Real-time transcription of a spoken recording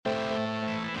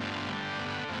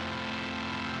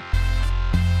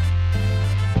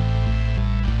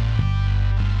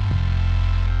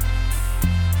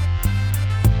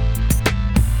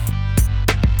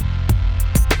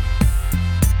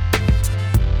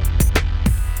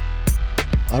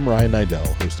I'm Ryan Nidell,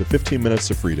 host of 15 Minutes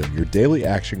to Freedom, your daily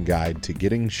action guide to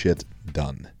getting shit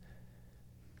done.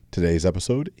 Today's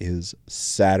episode is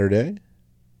Saturday,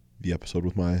 the episode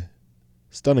with my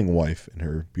stunning wife in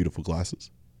her beautiful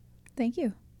glasses. Thank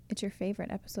you. It's your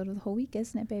favorite episode of the whole week,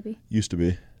 isn't it, baby? Used to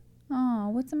be. Oh,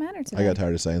 what's the matter today? I got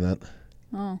tired of saying that.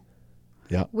 Oh.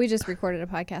 Yeah. We just recorded a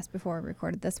podcast before we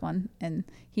recorded this one, and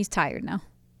he's tired now.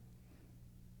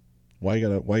 Why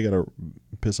you gotta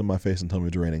piss in my face and tell me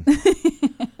it's raining?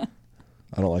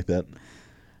 I don't like that.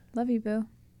 Love you, boo.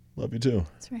 Love you too.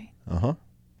 That's right. Uh-huh.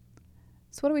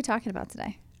 So what are we talking about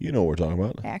today? You know what we're talking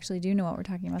about. I actually do know what we're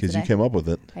talking about today. Because you came up with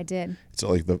it. I did. It's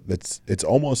like it's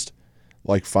almost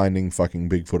like finding fucking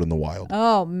Bigfoot in the wild.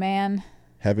 Oh, man.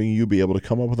 Having you be able to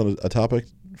come up with a topic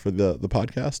for the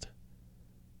podcast,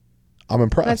 I'm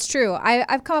impressed. That's true.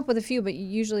 I've come up with a few, but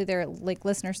usually they're like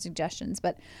listener suggestions.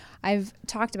 But I've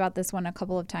talked about this one a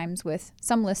couple of times with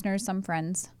some listeners, some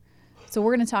friends. So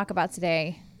we're going to talk about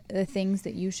today the things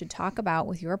that you should talk about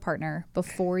with your partner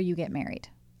before you get married.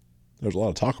 There's a lot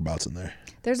of talkabouts in there.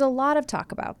 There's a lot of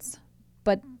talkabouts,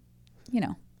 but, you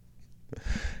know.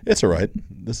 It's all right.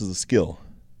 This is a skill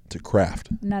to craft.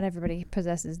 Not everybody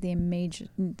possesses the major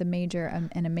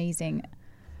and amazing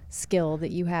skill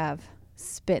that you have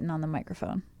spitting on the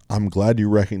microphone. I'm glad you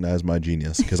recognize my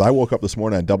genius, because I woke up this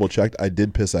morning, I double-checked, I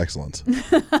did piss excellence.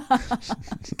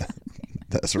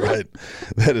 That's right.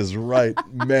 That is right.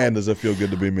 Man, does it feel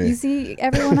good to be me. You see,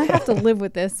 everyone, I have to live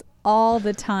with this all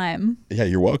the time. Yeah,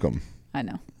 you're welcome. I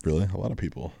know. Really? A lot of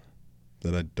people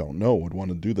that I don't know would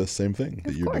want to do the same thing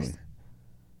that you're doing.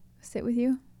 Sit with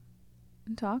you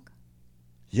and talk.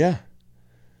 Yeah.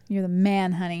 You're the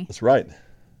man, honey. That's right.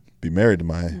 Be married to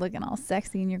my... Looking all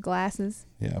sexy in your glasses.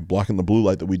 Yeah, blocking the blue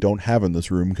light that we don't have in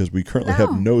this room because we currently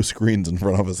have no screens in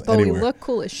front of us anywhere. But we look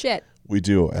cool as shit. We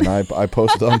do. And I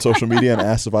posted on social media and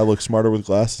asked if I look smarter with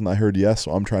glasses, and I heard yes,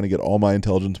 so I'm trying to get all my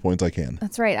intelligence points I can.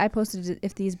 That's right. I posted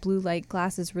if these blue light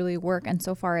glasses really work, and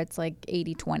so far it's like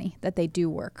 80-20 that they do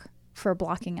work for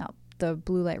blocking out the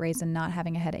blue light rays and not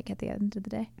having a headache at the end of the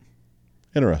day.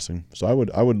 Interesting. So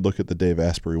I would look at the Dave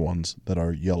Asprey ones that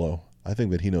are yellow. I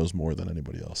think that he knows more than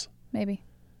anybody else. Maybe.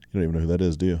 You don't even know who that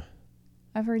is, do you?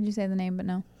 I've heard you say the name, but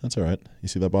no. That's all right. You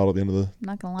see that bottle at the end of the I'm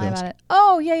not going to lie desk? about it.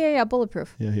 Oh, yeah.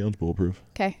 Bulletproof. Yeah, he owns Bulletproof.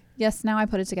 Okay. Yes, now I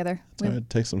put it together. It's all right.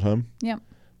 Take some time. Yep.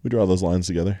 We draw those lines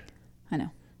together. I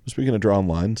know. Speaking of drawing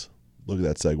lines, look at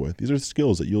that segue. These are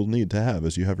skills that you'll need to have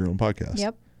as you have your own podcast.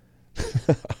 Yep.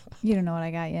 You don't know what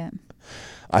I got yet.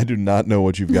 I do not know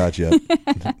what you've got yet.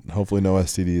 Hopefully no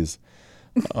STDs.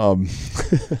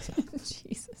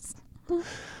 Jesus.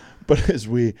 But as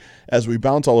we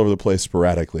bounce all over the place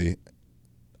sporadically,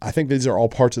 I think these are all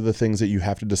parts of the things that you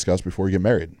have to discuss before you get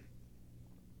married.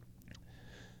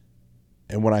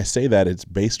 And when I say that, it's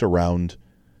based around,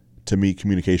 to me,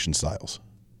 communication styles,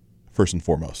 first and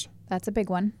foremost. That's a big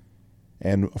one.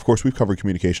 And, of course, we've covered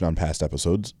communication on past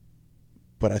episodes,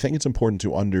 but I think it's important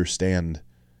to understand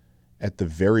at the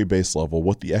very base level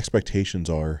what the expectations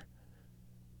are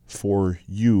for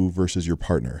you versus your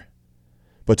partner,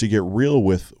 but to get real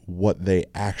with what they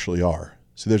actually are.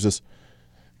 So there's this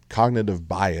cognitive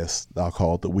bias, I'll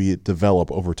call it, that we develop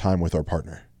over time with our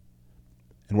partner.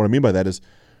 And what I mean by that is,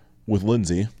 with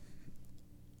Lindsay,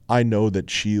 I know that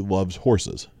she loves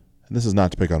horses. And this is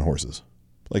not to pick on horses.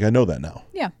 Like, I know that now.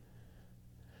 Yeah.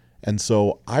 And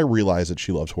so I realize that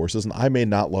she loves horses, and I may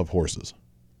not love horses.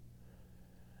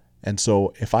 And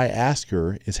so if I ask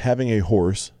her, is having a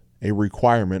horse a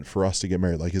requirement for us to get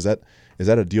married? Like, is that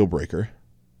a deal breaker?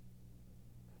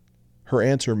 Her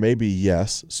answer may be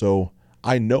yes. So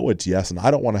I know it's yes, and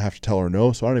I don't want to have to tell her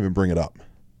no, so I don't even bring it up.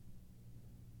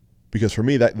 Because for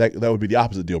me, that would be the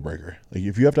opposite deal breaker. Like,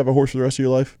 if you have to have a horse for the rest of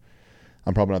your life,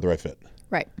 I'm probably not the right fit.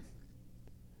 Right.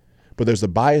 But there's the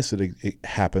bias that it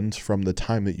happens from the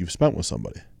time that you've spent with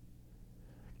somebody.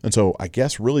 And so I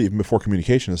guess really even before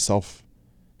communication is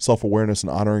self-awareness and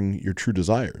honoring your true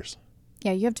desires.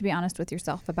 Yeah, you have to be honest with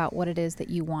yourself about what it is that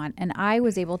you want. And I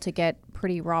was able to get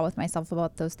pretty raw with myself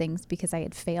about those things because I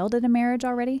had failed in a marriage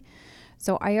already.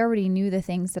 So I already knew the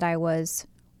things that I was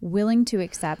willing to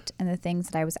accept and the things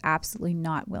that I was absolutely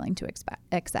not willing to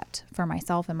accept for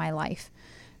myself and my life,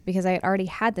 because I had already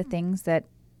had the things that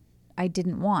I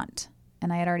didn't want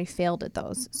and I had already failed at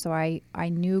those. So I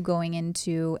knew going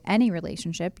into any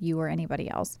relationship, you or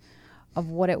anybody else, of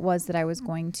what it was that I was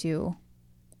going to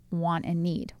want and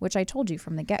need, which I told you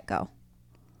from the get-go.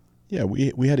 Yeah,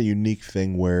 we had a unique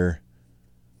thing where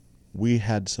we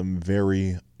had some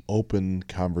very open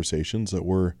conversations that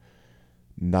were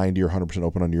 90 or 100%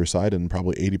 open on your side and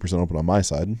probably 80% open on my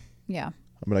side. Yeah.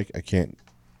 I mean, I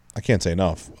can't say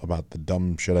enough about the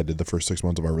dumb shit I did the first 6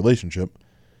 months of our relationship.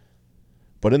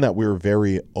 But in that, we were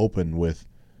very open with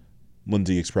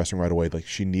Lindsay expressing right away, like,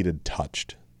 she needed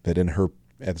touched. That in her,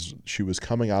 as she was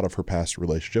coming out of her past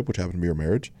relationship, which happened to be her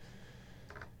marriage,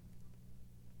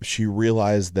 she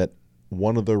realized that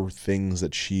one of the things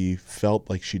that she felt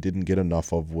like she didn't get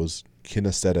enough of was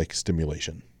kinesthetic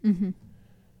stimulation. Mm-hmm.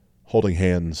 Holding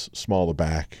hands, small of the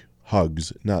back,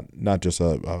 hugs, not just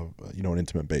an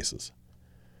intimate basis.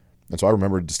 And so I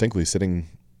remember distinctly sitting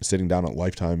down at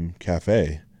Lifetime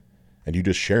Cafe and you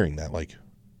just sharing that, like,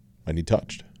 I need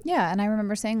touched. Yeah, and I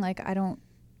remember saying, like,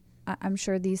 I'm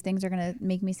sure these things are going to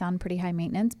make me sound pretty high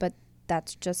maintenance, but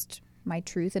that's just my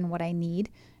truth and what I need.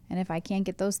 And if I can't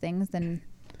get those things, then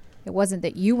it wasn't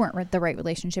that you weren't the right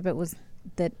relationship. It was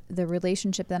that the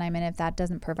relationship that I'm in, if that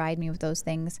doesn't provide me with those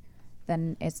things,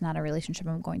 then it's not a relationship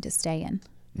I'm going to stay in.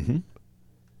 Mm-hmm.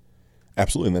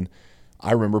 Absolutely. And then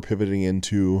I remember pivoting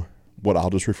into what I'll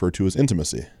just refer to as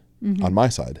intimacy on my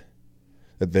side.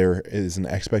 That there is an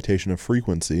expectation of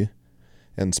frequency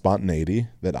and spontaneity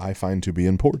that I find to be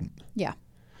important. Yeah.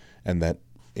 And that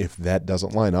if that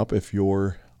doesn't line up, if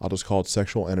your, I'll just call it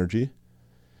sexual energy,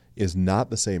 is not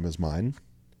the same as mine,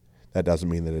 that doesn't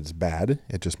mean that it's bad.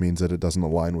 It just means that it doesn't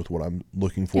align with what I'm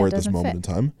looking for at this moment in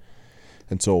time.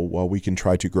 And so while we can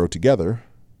try to grow together,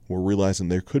 we're realizing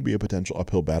there could be a potential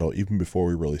uphill battle even before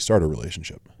we really start a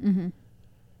relationship. Mm-hmm.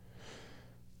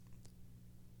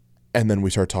 And then we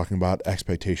start talking about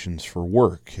expectations for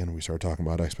work, and we start talking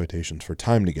about expectations for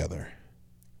time together.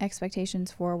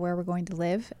 Expectations for where we're going to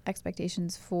live,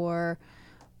 expectations for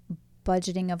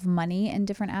budgeting of money in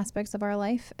different aspects of our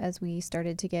life as we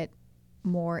started to get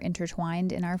more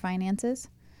intertwined in our finances.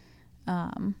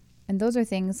 And those are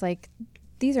things like,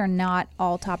 these are not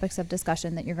all topics of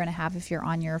discussion that you're going to have if you're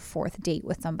on your fourth date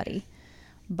with somebody.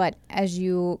 But as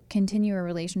you continue a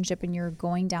relationship and you're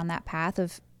going down that path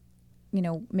of,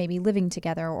 maybe living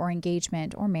together or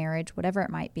engagement or marriage, whatever it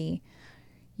might be,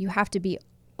 you have to be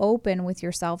open with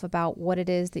yourself about what it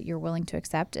is that you're willing to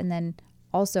accept, and then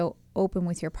also open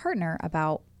with your partner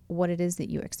about what it is that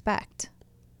you expect.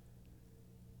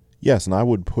 Yes, and I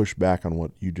would push back on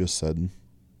what you just said,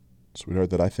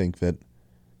 sweetheart, that I think that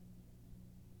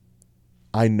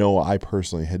I know I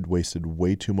personally had wasted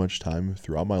way too much time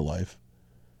throughout my life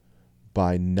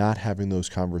by not having those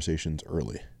conversations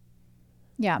early.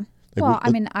 Yeah. Well,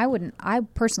 I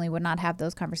personally would not have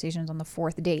those conversations on the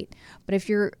fourth date. But if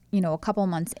you're, a couple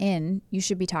months in, you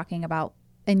should be talking about,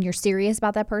 and you're serious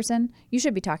about that person, you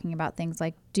should be talking about things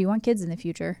like, do you want kids in the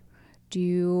future? Do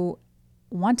you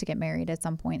want to get married at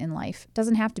some point in life? It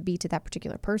doesn't have to be to that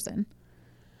particular person.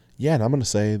 Yeah, and I'm going to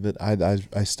say that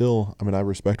I still, I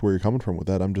respect where you're coming from with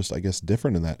that. I'm just, I guess,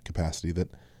 different in that capacity, that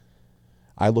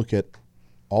I look at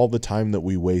all the time that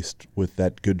we waste with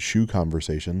that good shoe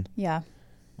conversation. Yeah.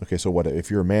 Okay, so what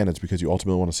if you're a man, it's because you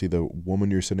ultimately want to see the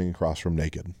woman you're sitting across from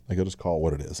naked. Like, I'll just call it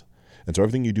what it is. And so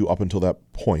everything you do up until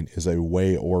that point is a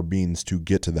way or means to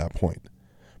get to that point.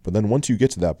 But then once you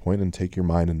get to that point, and take your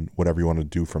mind and whatever you want to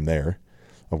do from there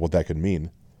of what that could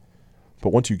mean.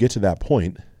 But once you get to that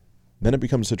point, then it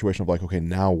becomes a situation of like, okay,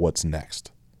 now what's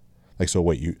next? Like, so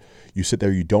wait, you sit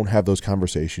there, you don't have those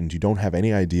conversations, you don't have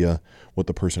any idea what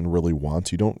the person really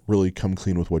wants, you don't really come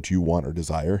clean with what you want or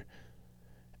desire.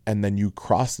 And then you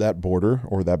cross that border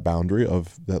or that boundary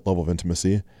of that level of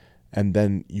intimacy, and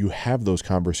then you have those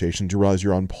conversations, you realize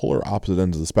you're on polar opposite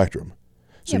ends of the spectrum.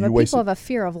 So yeah, but people have a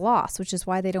fear of loss, which is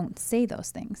why they don't say those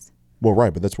things. Well,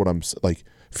 right, but that's what I'm like,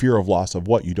 fear of loss of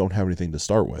what? You don't have anything to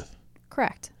start with.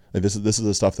 Correct. Like, this is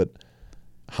the stuff that,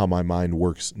 how my mind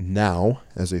works now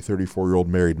as a 34-year-old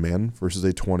married man versus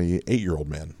a 28-year-old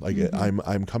man. Like,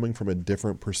 I'm coming from a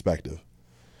different perspective.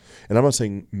 And I'm not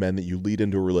saying, men, that you lead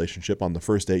into a relationship on the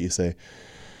first date, you say,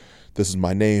 this is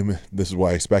my name, this is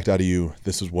what I expect out of you,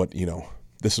 this is what,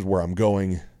 this is where I'm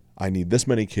going, I need this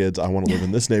many kids, I want to live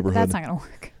in this neighborhood. That's not going to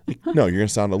work. No, you're going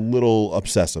to sound a little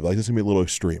obsessive. Like, this is going to be a little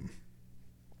extreme.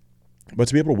 But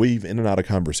to be able to weave in and out of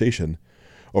conversation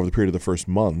over the period of the first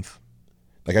month,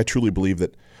 like, I truly believe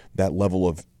that that level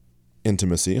of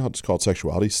intimacy, I'll just call it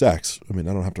sexuality, sex, I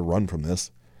don't have to run from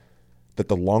this, that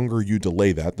the longer you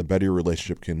delay that, the better your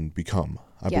relationship can become.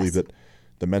 I believe that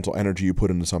the mental energy you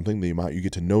put into something, the amount you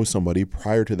get to know somebody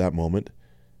prior to that moment,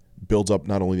 builds up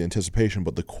not only the anticipation,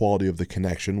 but the quality of the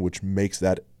connection, which makes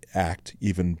that act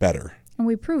even better. And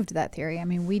we proved that theory.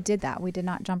 We did that. We did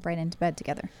not jump right into bed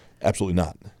together. Absolutely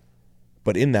not.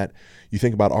 But in that, you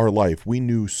think about our life, we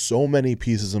knew so many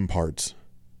pieces and parts.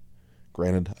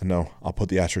 Granted, I know I'll put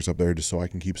the asterisk up there just so I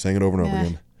can keep saying it over and over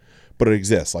again. But it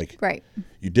exists. Like, right.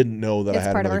 You didn't know that I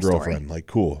had another girlfriend. Story. Like,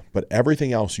 cool. But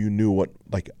everything else you knew what,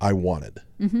 like, I wanted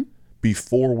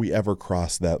before we ever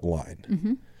crossed that line.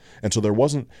 Mm-hmm. And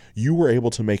so you were able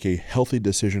to make a healthy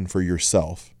decision for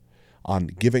yourself on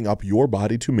giving up your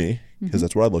body to me, because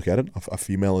that's what I look at it. A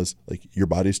female is like, your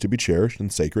body is to be cherished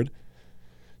and sacred.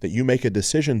 That you make a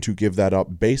decision to give that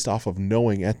up based off of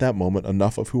knowing at that moment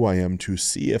enough of who I am to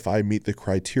see if I meet the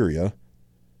criteria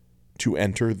to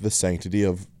enter the sanctity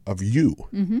of you.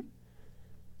 Mm-hmm.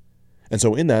 And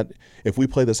so in that, if we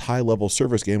play this high-level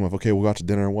service game of, okay, we'll go out to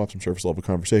dinner and we'll have some surface-level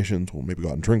conversations, we'll maybe go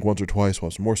out and drink once or twice, we'll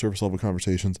have some more surface-level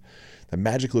conversations, then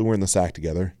magically we're in the sack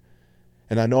together.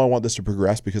 And I know I want this to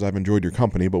progress because I've enjoyed your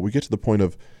company, but we get to the point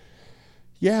of,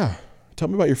 yeah, tell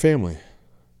me about your family.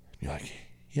 And you're like,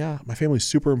 yeah, my family's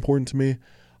super important to me.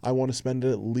 I want to spend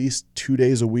at least 2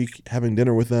 days a week having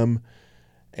dinner with them.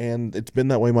 And it's been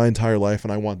that way my entire life,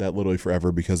 and I want that literally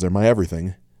forever because they're my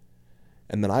everything.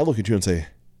 And then I look at you and say,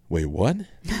 wait, what?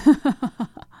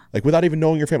 Like, without even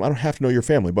knowing your family. I don't have to know your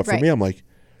family. But for me, I'm like,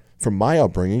 from my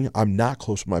upbringing, I'm not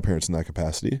close with my parents in that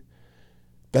capacity.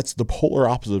 That's the polar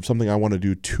opposite of something I want to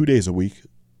do 2 days a week,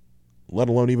 let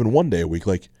alone even 1 day a week.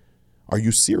 Like, are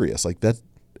you serious? Like, that.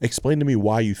 Explain to me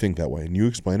why you think that way. And you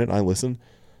explain it, and I listen.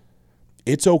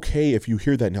 It's okay if you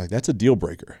hear that and you're like, that's a deal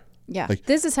breaker. Yeah. Like,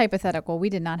 this is hypothetical. We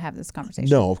did not have this conversation.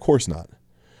 No, of course not.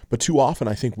 But too often,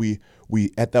 I think we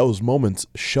at those moments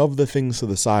shove the things to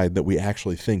the side that we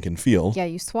actually think and feel. Yeah,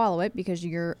 you swallow it because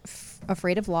you're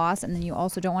afraid of loss, and then you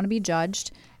also don't want to be judged,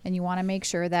 and you want to make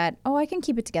sure that, oh, I can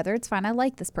keep it together. It's fine. I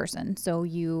like this person. So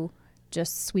you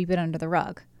just sweep it under the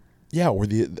rug. Yeah, or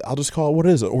I'll just call it what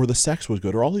it is, or the sex was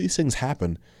good, or all of these things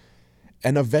happen,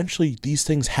 and eventually these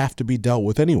things have to be dealt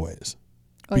with anyways.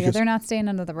 Oh, yeah, they're not staying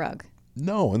under the rug.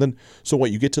 No. And then, so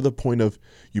what, you get to the point of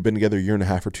you've been together 1.5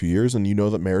 years or 2 years, and you know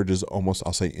that marriage is almost,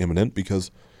 I'll say, imminent, because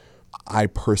I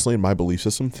personally, in my belief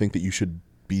system, think that you should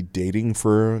be dating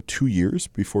for 2 years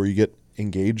before you get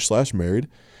engaged/married.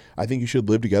 I think you should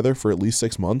live together for at least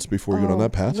 6 months before you go down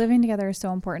that path. Living together is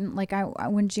so important. Like,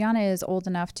 when Gianna is old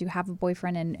enough to have a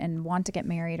boyfriend and want to get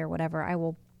married or whatever, I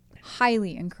will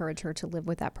highly encourage her to live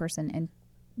with that person and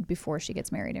before she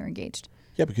gets married or engaged.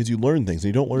 Yeah, because you learn things. And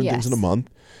you don't learn things in a month.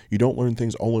 You don't learn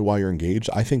things only while you're engaged.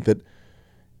 I think that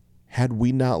had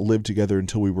we not lived together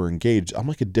until we were engaged, I'm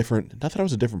like not that I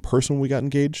was a different person when we got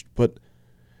engaged, but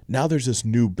now there's this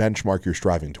new benchmark you're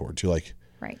striving towards. You're like,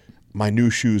 right. My new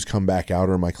shoes come back out,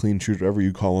 or my clean shoes, whatever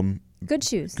you call them. Good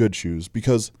shoes. Good shoes.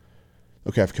 Because,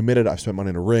 okay, I've committed. I've spent money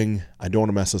in a ring. I don't want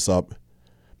to mess this up.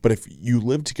 But if you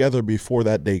live together before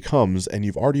that day comes and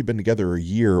you've already been together a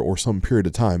year or some period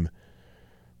of time,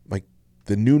 like,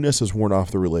 the newness has worn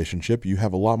off the relationship. You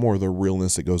have a lot more of the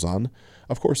realness that goes on.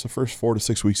 Of course, the first 4 to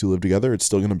 6 weeks you live together, it's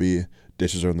still going to be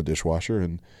dishes are in the dishwasher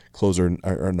and clothes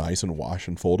are nice and washed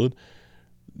and folded.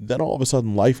 Then all of a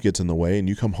sudden life gets in the way and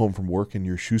you come home from work and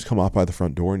your shoes come off by the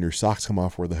front door and your socks come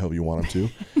off where the hell you want them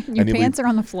to. Your pants are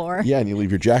on the floor. Yeah, and you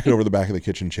leave your jacket over the back of the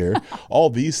kitchen chair. All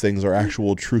these things are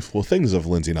actual truthful things of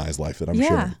Lindsay and I's life that I'm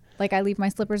sharing. Like, I leave my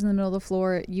slippers in the middle of the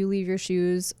floor. You leave your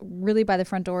shoes really by the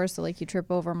front door, so like you trip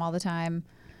over them all the time.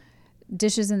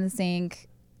 Dishes in the sink.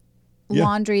 Yeah.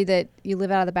 Laundry that you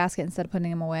live out of the basket instead of putting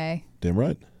them away. Damn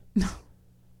right.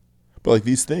 But like,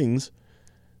 these things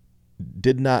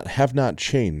have not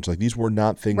changed. Like, these were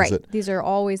not things that... These are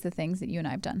always the things that you and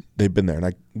I have done. They've been there.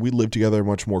 And we lived together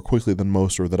much more quickly than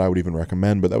most, or that I would even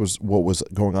recommend, but that was what was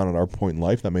going on at our point in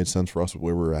life. That made sense for us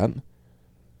where we were at.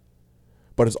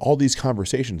 But it's all these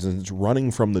conversations, and it's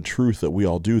running from the truth that we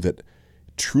all do that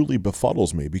truly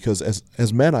befuddles me, because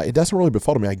as men, it doesn't really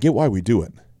befuddle me. I get why we do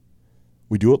it.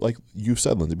 We do it, like you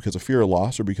said, Lindsay, because of fear of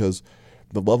loss, or because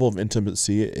the level of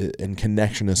intimacy and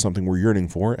connection is something we're yearning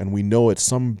for, and we know at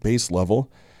some base level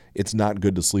it's not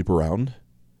good to sleep around,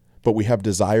 but we have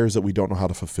desires that we don't know how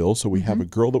to fulfill. So we have a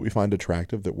girl that we find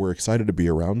attractive that we're excited to be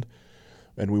around,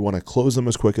 and we want to close them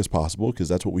as quick as possible, because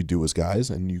that's what we do as guys.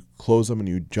 And you close them and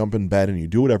you jump in bed and you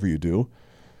do whatever you do.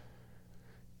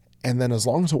 And then as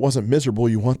long as it wasn't miserable,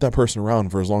 you want that person around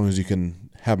for as long as you can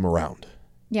have them around.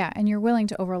 Yeah, and you're willing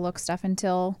to overlook stuff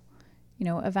until,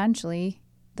 eventually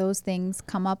those things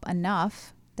come up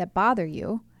enough that bother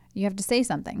you. You have to say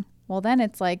something. Well, then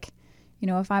it's like,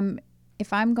 if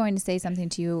I'm going to say something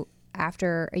to you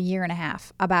after 1.5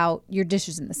 years about your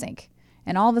dishes in the sink,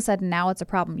 and all of a sudden now it's a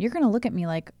problem, you're going to look at me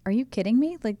like, are you kidding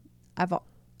me? Like,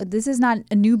 this is not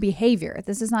a new behavior.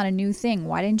 This is not a new thing.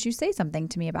 Why didn't you say something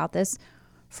to me about this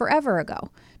forever ago?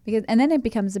 And then it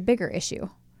becomes a bigger issue.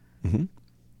 Mm-hmm.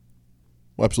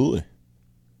 Well, absolutely.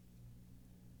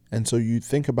 And so you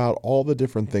think about all the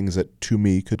different things that, to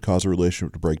me, could cause a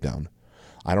relationship to break down.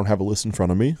 I don't have a list in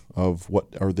front of me of what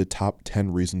are the top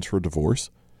 10 reasons for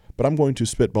divorce, but I'm going to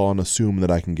spitball and assume that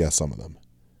I can guess some of them.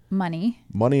 money.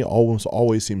 Money almost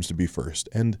always seems to be first.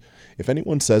 And if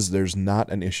anyone says there's not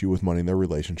an issue with money in their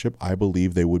relationship, I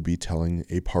believe they would be telling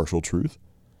a partial truth.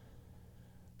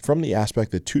 From the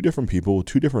aspect that two different people with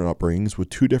two different upbringings, with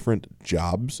two different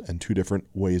jobs and two different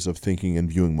ways of thinking and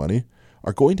viewing money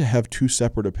are going to have two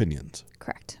separate opinions.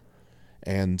 Correct.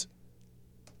 And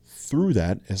through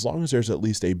that, as long as there's at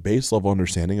least a base level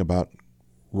understanding about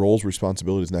roles,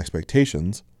 responsibilities, and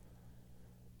expectations,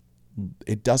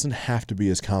 it doesn't have to be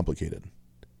as complicated.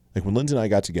 Like when Lindsay and I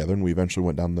got together and we eventually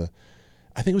went down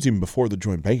I think it was even before the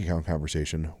joint bank account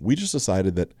conversation, we just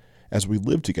decided that as we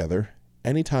lived together,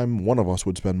 anytime one of us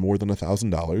would spend more than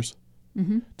 $1,000,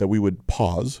 that we would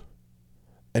pause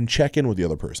and check in with the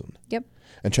other person. Yep.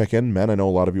 And check in. Men, I know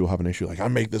a lot of you will have an issue like, I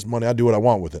make this money, I do what I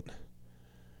want with it.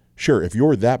 Sure, if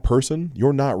you're that person,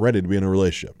 you're not ready to be in a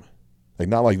relationship. Like,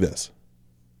 not like this.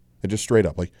 And just straight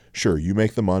up, like, sure, you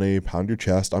make the money, pound your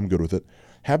chest, I'm good with it.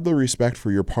 Have the respect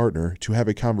for your partner to have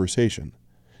a conversation.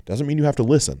 Doesn't mean you have to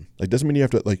listen. Like, doesn't mean you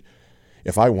have to, like,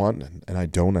 if I want, and I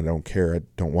don't care, I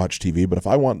don't watch TV, but if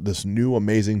I want this new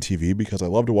amazing TV because I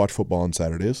love to watch football on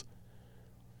Saturdays,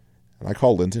 and I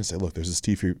call Lindsay and say, look, there's this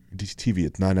TV,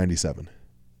 it's $997. It's going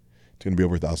to be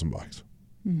over $1,000.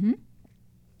 Mm-hmm.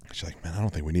 She's like, man, I don't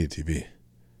think we need a TV.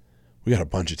 We got a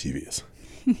bunch of TVs.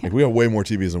 Like, we got way more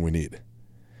TVs than we need.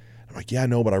 I'm like, yeah, I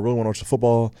know, but I really want to watch the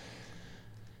football.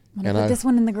 I'm going to put this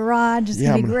one in the garage. It's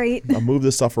going to be great. I'll move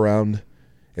this stuff around.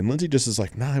 And Lindsay just is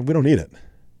like, nah, we don't need it.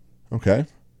 Okay.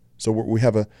 So we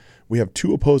have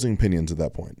two opposing opinions at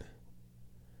that point.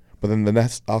 But then the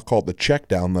next, I'll call it the check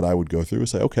down that I would go through and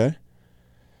say, okay,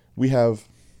 we have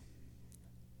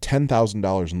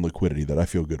 $10,000 in liquidity that I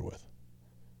feel good with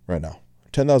right now.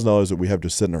 $10,000 that we have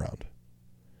just sitting around.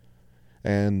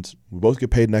 And we both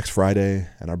get paid next Friday,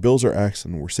 and our bills are X,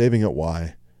 and we're saving at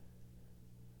Y.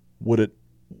 Will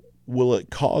it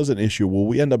cause an issue? Will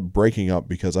we end up breaking up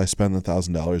because I spend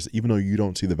 $1,000 even though you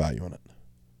don't see the value in it?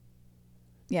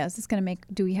 Yeah, is this going to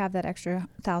do we have that extra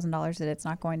 $1,000 that it's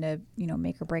not going to,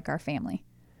 make or break our family?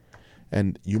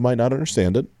 And you might not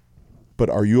understand it, but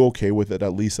are you okay with it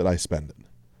at least that I spend it?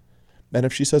 And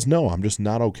if she says, no, I'm just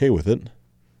not okay with it,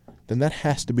 then that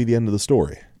has to be the end of the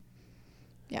story.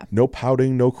 Yeah. No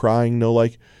pouting, no crying, no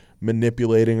like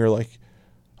manipulating or like,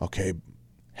 okay,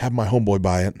 have my homeboy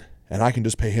buy it and I can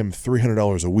just pay him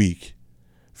 $300 a week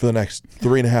for the next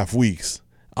 3.5 weeks.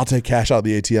 I'll take cash out of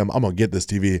the ATM. I'm going to get this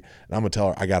TV and I'm going to tell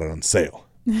her I got it on sale.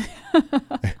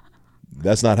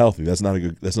 That's not healthy. That's not a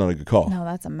good call. No,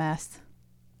 that's a mess.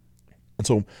 And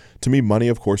so to me, money,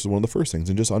 of course, is one of the first things,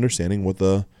 and just understanding what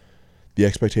the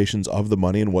expectations of the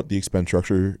money and what the expense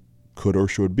structure could or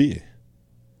should be.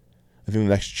 I think the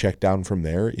next check down from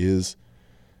there is,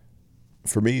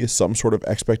 for me, some sort of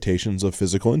expectations of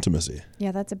physical intimacy.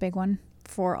 Yeah, that's a big one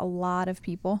for a lot of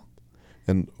people.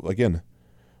 And again,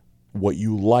 what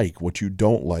you like, what you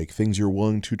don't like, things you're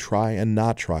willing to try and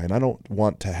not try. And I don't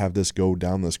want to have this go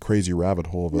down this crazy rabbit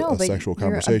hole of a sexual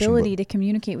conversation. Your ability to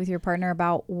communicate with your partner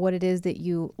about what it is that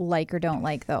you like or don't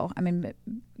like, though. I mean,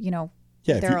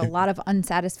 there are a lot of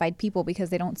unsatisfied people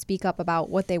because they don't speak up about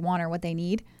what they want or what they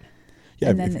need. Yeah,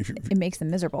 and then it makes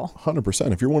them miserable.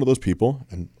 100%. If you're one of those people,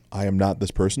 and I am not this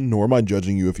person, nor am I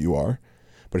judging you if you are,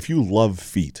 but if you love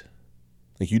feet,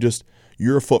 like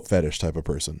you're a foot fetish type of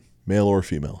person, male or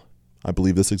female. I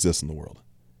believe this exists in the world.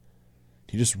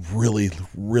 You just really,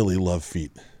 really love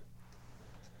feet.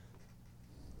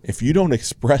 If you don't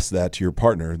express that to your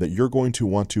partner, that you're going to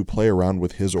want to play around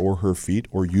with his or her feet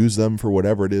or use them for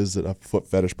whatever it is that a foot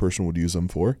fetish person would use them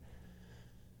for,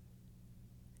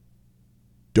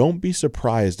 don't be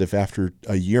surprised if after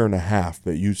 1.5 years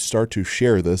that you start to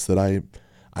share this, that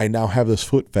I now have this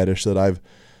foot fetish that I've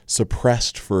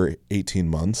suppressed for 18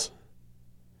 months.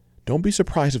 Don't be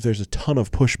surprised if there's a ton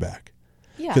of pushback.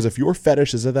 Because if your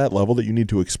fetish is at that level that you need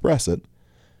to express it,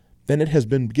 then it has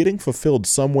been getting fulfilled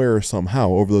somewhere or somehow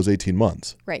over those 18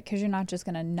 months. Right, because you're not just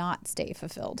going to not stay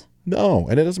fulfilled. No,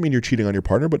 and it doesn't mean you're cheating on your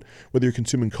partner, but whether you're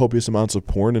consuming copious amounts of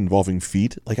porn involving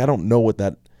feet, like I don't know what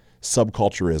that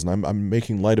subculture is, and I'm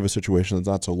making light of a situation that's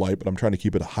not so light, but I'm trying to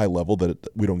keep it a high level that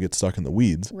we don't get stuck in the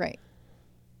weeds. Right.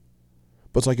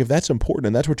 But it's like, if that's important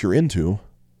and that's what you're into,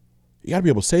 you got to be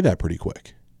able to say that pretty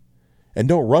quick. And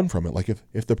don't run from it. Like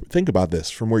think about this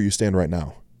from where you stand right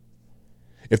now.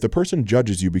 If the person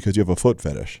judges you because you have a foot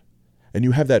fetish and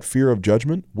you have that fear of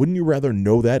judgment, wouldn't you rather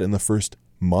know that in the first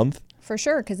month? For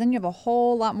sure, because then you have a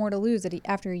whole lot more to lose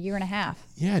after 1.5 years.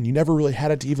 Yeah, and you never really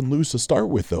had it to even lose to start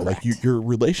with, though. Correct. Like your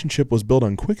relationship was built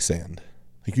on quicksand.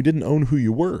 Like you didn't own who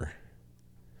you were.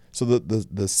 So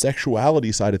the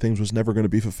sexuality side of things was never going to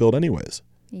be fulfilled anyways.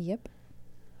 Yep.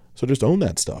 So just own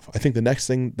that stuff. I think the next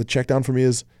thing, the check down for me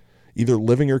is either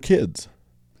living or kids.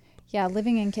 Yeah,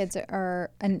 living and kids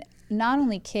are, and not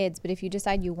only kids, but if you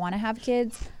decide you want to have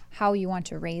kids, how you want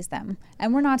to raise them.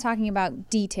 And we're not talking about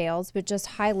details, but just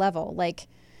high level, like,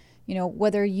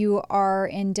 whether you are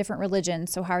in different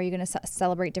religions, so how are you going to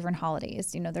celebrate different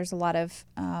holidays? There's a lot of,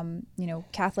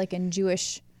 Catholic and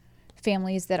Jewish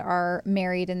families that are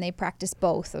married and they practice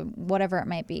both, whatever it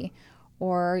might be.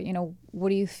 Or, what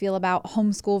do you feel about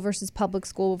homeschool versus public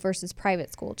school versus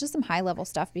private school? Just some high level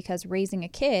stuff, because raising a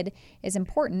kid is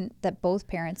important that both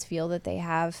parents feel that they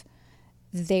have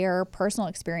their personal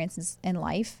experiences in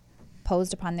life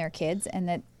posed upon their kids and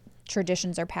that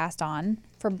traditions are passed on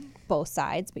for both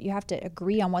sides, but you have to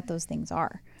agree on what those things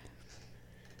are.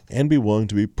 And be willing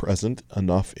to be present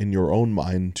enough in your own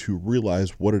mind to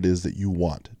realize what it is that you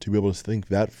want, to be able to think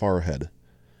that far ahead.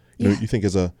 You think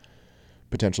as a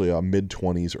potentially a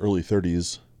mid-20s, early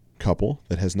 30s couple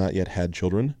that has not yet had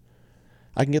children,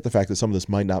 I can get the fact that some of this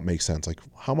might not make sense. Like,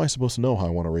 how am I supposed to know how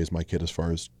I want to raise my kid as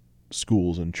far as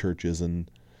schools and churches and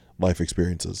life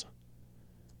experiences?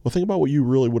 Well, think about what you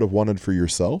really would have wanted for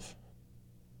yourself.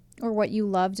 Or what you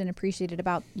loved and appreciated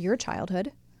about your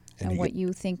childhood and what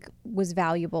you think was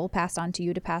valuable passed on to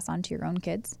you to pass on to your own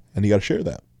kids. And you got to share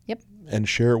that. Yep. And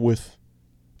share it with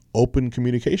open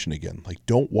communication again. Like,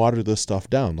 don't water this stuff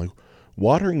down. Like,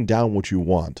 watering down what you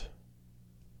want,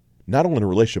 not only in a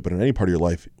relationship, but in any part of your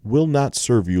life, will not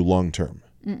serve you long term.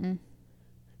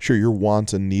 Sure, your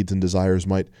wants and needs and desires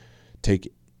might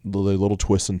take little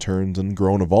twists and turns and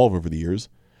grow and evolve over the years.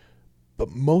 But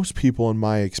most people, in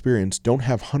my experience, don't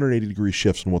have 180-degree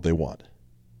shifts in what they want.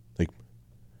 Like,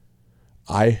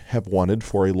 I have wanted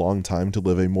for a long time to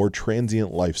live a more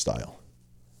transient lifestyle.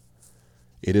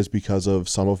 It is because of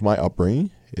some of my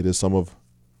upbringing. It is some of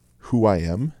who I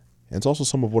am. And it's also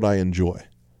some of what I enjoy.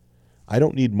 I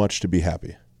don't need much to be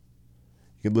happy.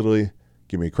 You can literally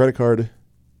give me a credit card,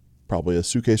 probably a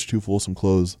suitcase or two full of some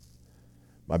clothes,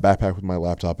 my backpack with my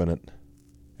laptop in it,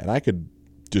 and I could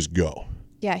just go.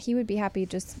 Yeah, he would be happy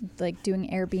just like doing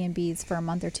Airbnbs for a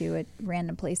month or two at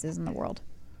random places in the world.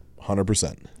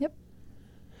 100%. Yep.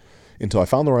 Until I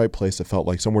found the right place that felt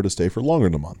like somewhere to stay for longer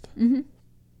than a month.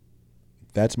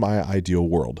 That's my ideal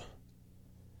world.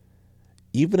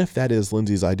 Even if that is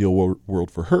Lindsay's ideal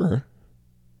world for her,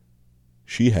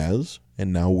 she has,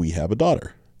 and now we have a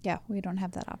daughter. Yeah, we don't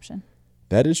have that option.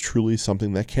 That is truly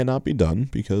something that cannot be done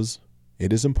because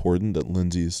it is important that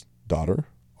Lindsay's daughter,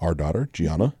 our daughter,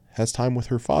 Gianna, has time with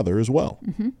her father as well.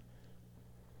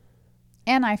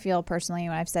 And I feel personally,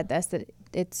 when I've said this,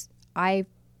 that I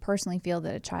personally feel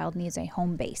that a child needs a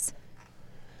home base.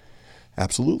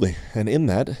 Absolutely. And in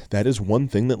that is one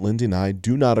thing that Lindsay and I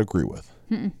do not agree with.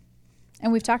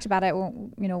 And we've talked about it,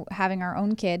 having our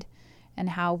own kid and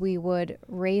how we would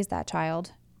raise that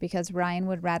child, because Ryan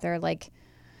would rather, like,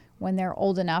 when they're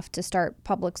old enough to start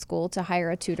public school, to hire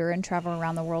a tutor and travel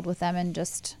around the world with them and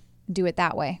just do it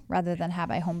that way rather than have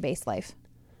a home-based life.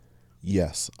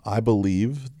 Yes, I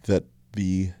believe that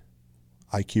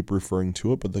I keep referring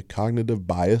to it, but the cognitive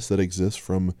bias that exists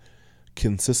from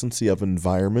consistency of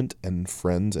environment and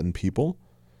friends and people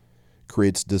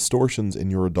creates distortions in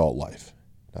your adult life.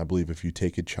 I believe if you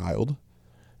take a child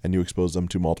and you expose them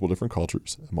to multiple different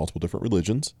cultures, multiple different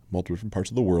religions, multiple different parts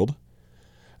of the world,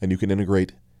 and you can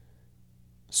integrate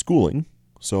schooling.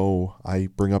 So I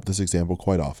bring up this example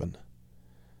quite often.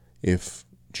 If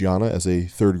Gianna, as a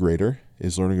third grader,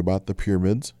 is learning about the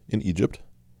pyramids in Egypt,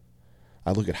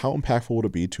 I look at how impactful would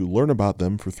it be to learn about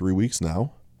them for 3 weeks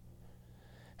now,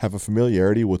 have a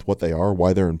familiarity with what they are,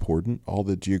 why they're important, all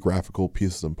the geographical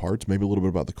pieces and parts, maybe a little bit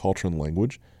about the culture and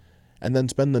language, and then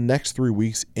spend the next 3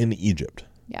 weeks in Egypt.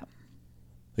 Yeah.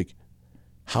 Like,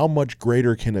 how much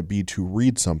greater can it be to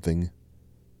read something,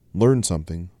 learn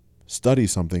something, study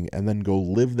something, and then go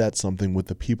live that something with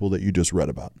the people that you just read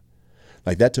about?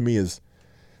 Like, that to me is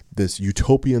this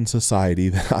utopian society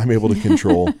that I'm able to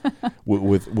control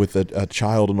with a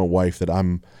child and a wife that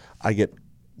I get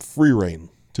free reign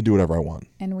to do whatever I want.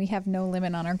 And we have no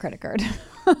limit on our credit card.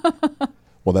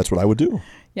 Well, that's what I would do.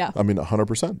 Yeah. I mean,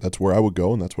 100%. That's where I would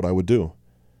go, and that's what I would do.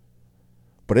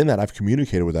 But in that, I've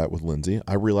communicated with that with Lindsay.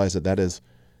 I realize that is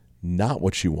not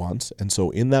what she wants. And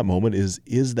so in that moment,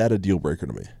 is that a deal breaker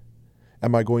to me?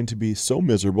 Am I going to be so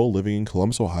miserable living in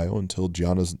Columbus, Ohio until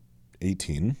Gianna's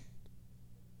 18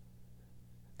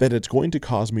 that it's going to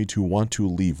cause me to want to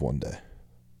leave one day?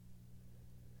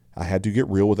 I had to get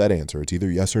real with that answer. It's either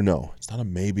yes or no. It's not a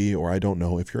maybe or I don't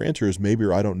know. If your answer is maybe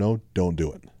or I don't know, don't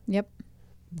do it. Yep.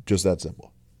 Just that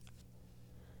simple.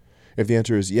 If the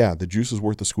answer is, yeah, the juice is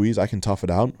worth the squeeze, I can tough it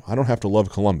out, I don't have to love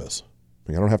Columbus.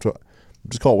 I don't have to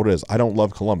Just call it what it is. I don't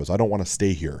love Columbus. I don't want to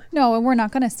stay here. No, and we're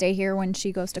not going to stay here when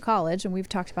she goes to college. And we've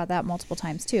talked about that multiple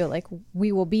times too. Like,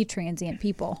 we will be transient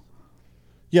people.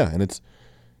 Yeah, and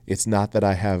it's not that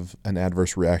I have an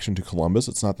adverse reaction to Columbus.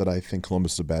 It's not that I think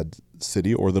Columbus is a bad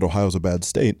city or that Ohio's a bad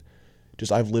state.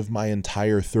 Just I've lived my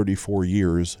entire 34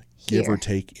 years, give or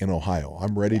take, in Ohio.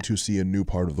 I'm ready to see a new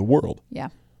part of the world. Yeah.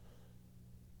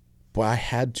 But I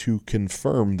had to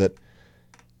confirm that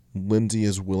Lindsay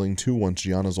is willing to, once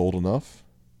Gianna's old enough,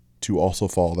 to also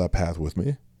follow that path with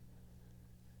me.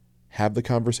 Have the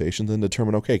conversations and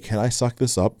determine, okay, can I suck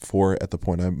this up for, at the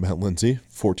point I met Lindsay,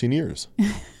 14 years?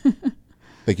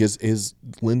 Like, is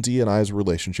Lindsay and I's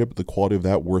relationship, the quality of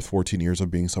that, worth 14 years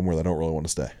of being somewhere that I don't really want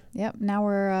to stay? Yep.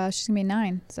 Now she's going to be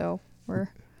 9. So we're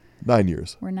 9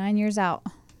 years. We're 9 years out.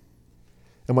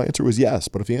 And my answer was yes.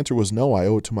 But if the answer was no, I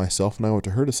owe it to myself and I owe it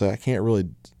to her to say, I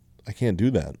can't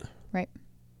do that. Right.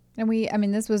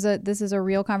 And this is a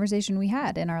real conversation we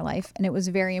had in our life. And it was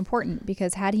very important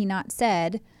because had he not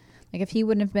said, like, if he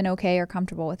wouldn't have been okay or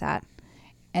comfortable with that,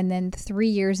 and then 3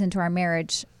 years into our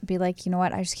marriage, be like, you know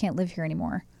what, I just can't live here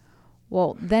anymore.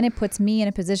 Well, then it puts me in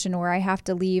a position where I have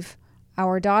to leave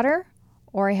our daughter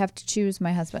or I have to choose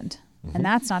my husband. Mm-hmm. And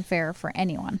that's not fair for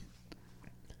anyone.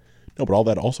 No, but all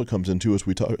that also comes into as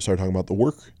we start talking about the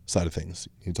work side of things.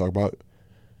 You talk about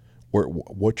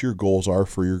what your goals are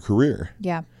for your career.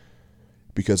 Yeah.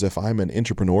 Because if I'm an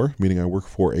entrepreneur, meaning I work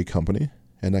for a company,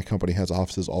 and that company has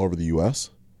offices all over the U.S.,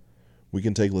 we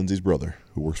can take Lindsay's brother,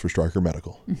 who works for Stryker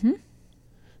Medical. Mm-hmm.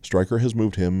 Stryker has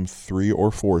moved him 3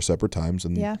 or 4 separate times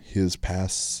in his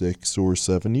past 6 or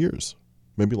 7 years.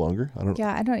 Maybe longer. I don't know.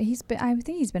 Yeah, I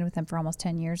think he's been with them for almost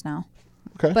 10 years now.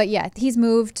 Okay. But yeah, he's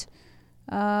moved,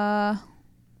 I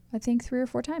think 3 or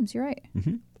 4 times. You're right.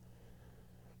 Mm-hmm.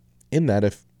 In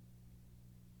that,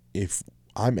 if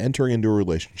I'm entering into a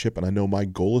relationship and I know my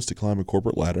goal is to climb a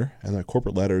corporate ladder, and that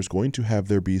corporate ladder is going to have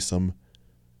there be some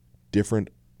different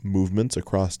movements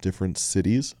across different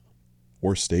cities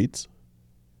or states,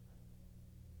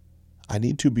 I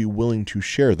need to be willing to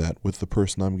share that with the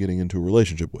person I'm getting into a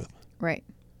relationship with. Right.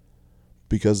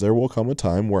 Because there will come a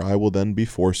time where I will then be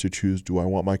forced to choose, do I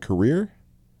want my career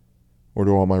or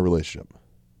do I want my relationship?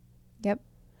 Yep.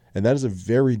 And that is a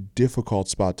very difficult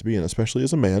spot to be in, especially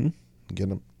as a man.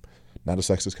 Again, not a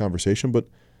sexist conversation, but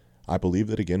I believe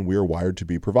that, again, we are wired to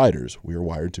be providers. We are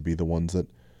wired to be the ones that,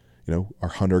 are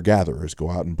hunter-gatherers, go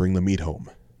out and bring the meat home.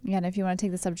 Yeah, and if you want to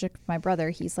take the subject of my brother,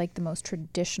 he's like the most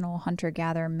traditional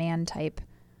hunter-gatherer man type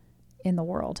in the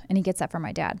world. And he gets that from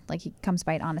my dad. Like, he comes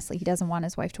by it honestly. He doesn't want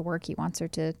his wife to work. He wants her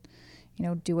to,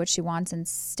 do what she wants and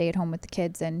stay at home with the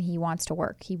kids. And he wants to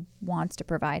work. He wants to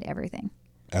provide everything.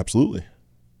 Absolutely.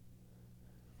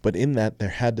 But in that, there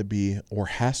had to be, or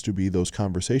has to be, those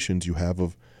conversations you have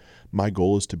of, my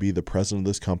goal is to be the president of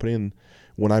this company. And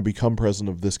when I become president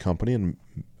of this company and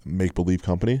make-believe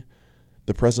company,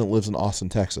 the president lives in Austin,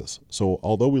 Texas. So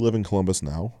although we live in Columbus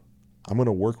now, I'm going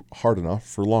to work hard enough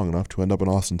for long enough to end up in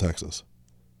Austin, Texas.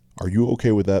 Are you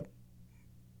okay with that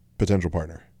potential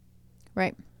partner?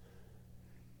 Right.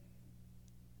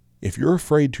 If you're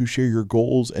afraid to share your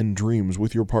goals and dreams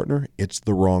with your partner, it's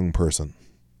the wrong person.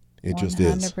 It just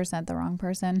is. 100% the wrong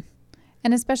person.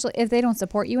 And especially if they don't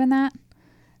support you in that,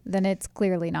 then it's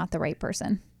clearly not the right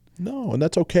person. No, and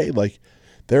that's okay. Like,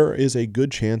 there is a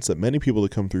good chance that many people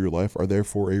that come through your life are there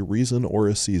for a reason or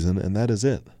a season, and that is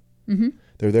it. Mm-hmm.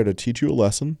 They're there to teach you a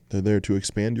lesson. They're there to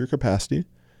expand your capacity.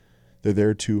 They're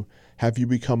there to have you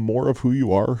become more of who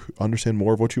you are, understand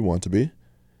more of what you want to be.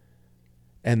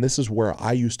 And this is where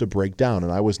I used to break down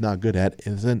and I was not good at.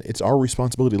 And then it's our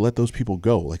responsibility to let those people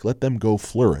go. Like, let them go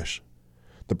flourish.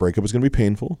 The breakup is going to be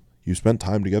painful. You've spent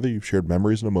time together. You've shared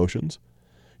memories and emotions.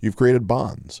 You've created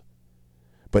bonds.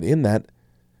 But in that,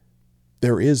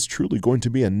 there is truly going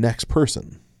to be a next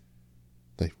person.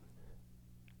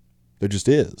 There just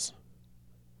is.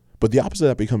 But the opposite of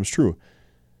that becomes true.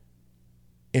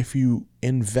 If you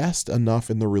invest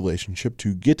enough in the relationship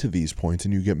to get to these points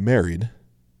and you get married,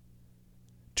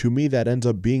 to me, that ends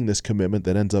up being this commitment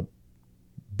that ends up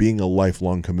being a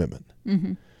lifelong commitment.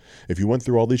 Mm-hmm. If you went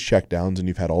through all these checkdowns and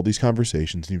you've had all these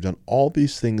conversations and you've done all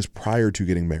these things prior to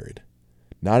getting married,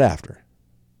 not after,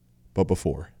 but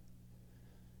before,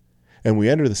 and we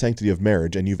enter the sanctity of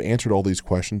marriage and you've answered all these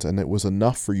questions and it was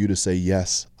enough for you to say,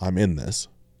 yes, I'm in this,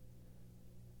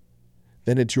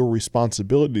 then it's your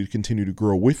responsibility to continue to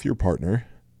grow with your partner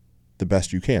the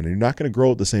best you can. And you're not going to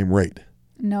grow at the same rate.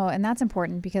 No, and that's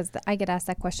important because I get asked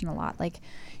that question a lot. Like,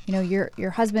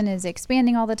 your husband is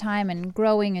expanding all the time and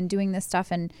growing and doing this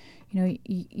stuff, and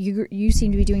you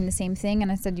seem to be doing the same thing.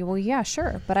 And I said, well, yeah,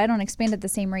 sure, but I don't expand at the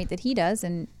same rate that he does.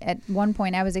 And at one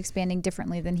point, I was expanding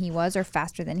differently than he was, or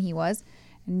faster than he was.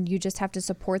 And you just have to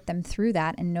support them through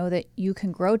that and know that you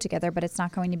can grow together, but it's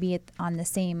not going to be on the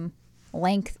same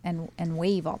length and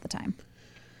wave all the time.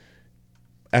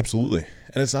 Absolutely,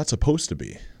 and it's not supposed to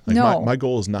be. Like No. my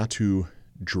goal is not to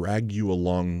drag you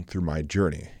along through my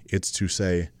journey. It's to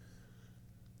say,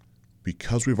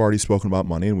 because we've already spoken about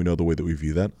money and we know the way that we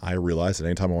view that, I realize that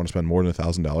anytime I want to spend more than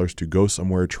 $1,000 to go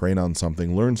somewhere, train on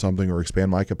something, learn something, or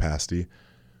expand my capacity,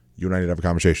 you and I need to have a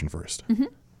conversation first. Mm-hmm.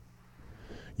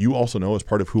 You also know, as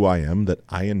part of who I am, that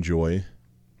I enjoy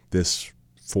this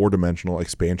 4-dimensional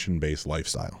expansion-based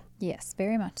lifestyle. Yes,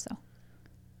 very much so.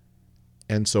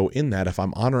 And so in that, if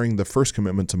I'm honoring the first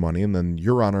commitment to money, and then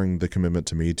you're honoring the commitment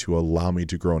to me to allow me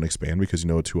to grow and expand because you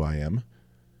know it's who I am,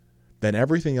 then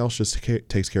everything else just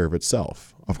takes care of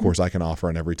itself. Of course, I can offer,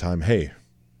 and every time, hey,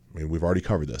 we've already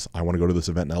covered this. I want to go to this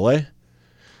event in LA.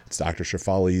 It's Dr.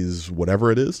 Shefali's whatever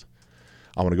it is.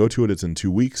 I want to go to it. It's in 2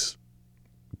 weeks.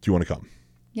 Do you want to come?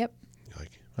 Yep. You're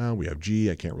like, well, we have G.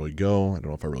 I can't really go. I don't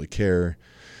know if I really care.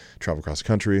 Travel across the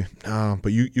country.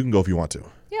 But you can go if you want to.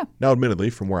 Yeah. Now, admittedly,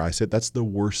 from where I sit, that's the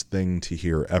worst thing to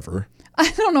hear ever.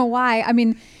 I don't know why.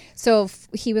 So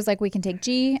he was like, we can take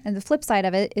G. And the flip side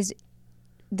of it is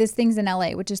this thing's in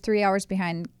LA, which is 3 hours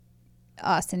behind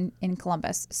us in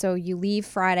Columbus. So you leave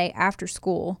Friday after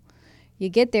school. You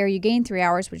get there, you gain 3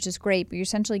 hours, which is great, but you're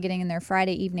essentially getting in there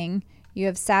Friday evening. You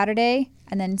have Saturday,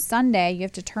 and then Sunday you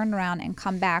have to turn around and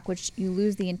come back, which you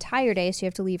lose the entire day, so you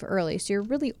have to leave early. So you're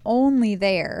really only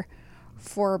there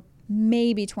for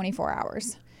maybe 24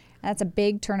 hours. That's a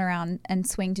big turnaround and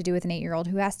swing to do with an 8-year-old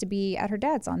who has to be at her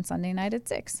dad's on Sunday night at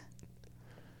 6.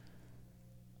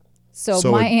 So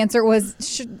my answer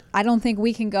was, I don't think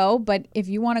we can go, but if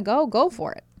you want to go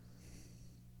for it.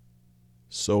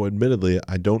 So admittedly,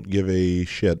 I don't give a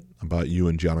shit about you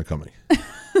and Gianna coming.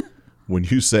 When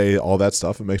you say all that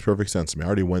stuff, it makes perfect sense to me. I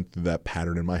already went through that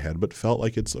pattern in my head, but felt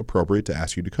like it's appropriate to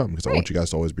ask you to come because I want you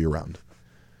guys to always be around.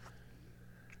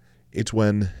 It's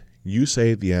when you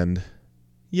say at the end,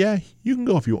 yeah, you can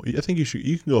go if you want. I think you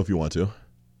can go if you want to.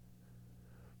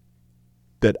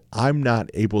 That I'm not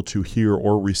able to hear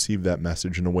or receive that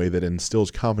message in a way that instills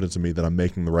confidence in me that I'm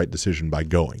making the right decision by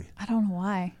going. I don't know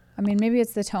why. Maybe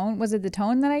it's the tone. Was it the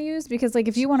tone that I used? Because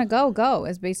if you want to go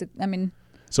is basic.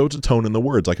 So it's a tone in the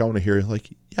words. I want to hear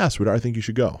yeah, sweetheart, I think you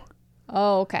should go.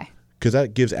 Oh, okay. Because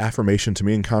that gives affirmation to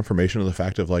me and confirmation of the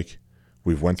fact of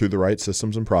we've went through the right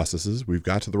systems and processes. We've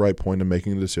got to the right point of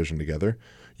making the decision together.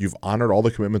 You've honored all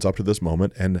the commitments up to this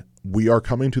moment, and we are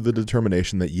coming to the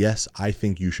determination that, yes, I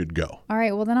think you should go. All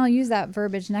right, well, then I'll use that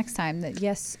verbiage next time that,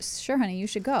 yes, sure, honey, you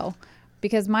should go.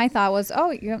 Because my thought was,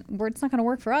 it's not going to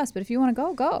work for us, but if you want to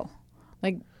go, go.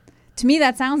 To me,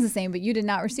 that sounds the same, but you did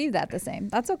not receive that the same.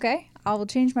 That's okay. I will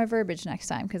change my verbiage next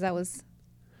time because that was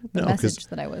the message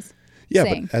that I was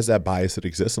saying. But as that bias that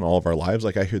exists in all of our lives,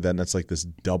 I hear that, and it's this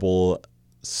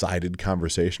double-sided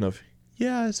conversation of,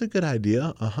 yeah, it's a good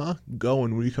idea. Go,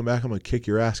 and when you come back, I'm going to kick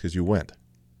your ass because you went.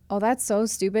 Oh, that's so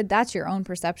stupid. That's your own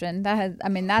perception.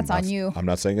 That's on you. I'm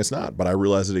not saying it's not, but I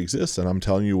realize it exists, and I'm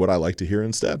telling you what I like to hear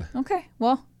instead. Okay,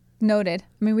 well, noted.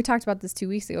 We talked about this 2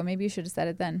 weeks ago. Maybe you should have said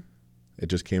it then. It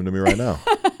just came to me right now.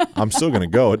 I'm still going to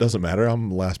go. It doesn't matter.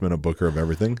 I'm last-minute booker of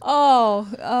everything.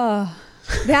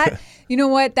 That, you know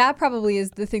what? That probably is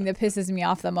the thing that pisses me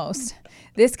off the most.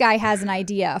 This guy has an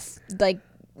idea,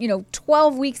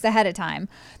 12 weeks ahead of time.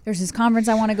 There's this conference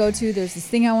I want to go to. There's this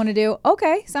thing I want to do.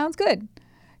 Okay, sounds good.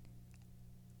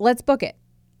 Let's book it.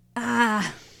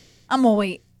 I'm going to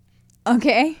wait.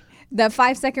 Okay? That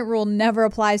 5-second rule never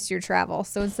applies to your travel.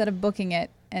 So instead of booking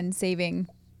it and saving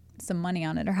some money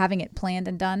on it or having it planned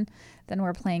and done, then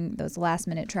we're paying those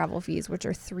last-minute travel fees, which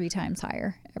are 3 times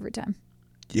higher every time.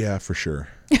 Yeah, for sure.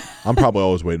 I'm probably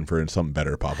always waiting for something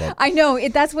better to pop up. I know.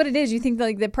 That's what it is. You think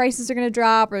the prices are going to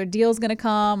drop or a deal's going to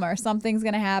come or something's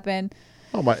going to happen.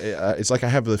 Oh my! It's I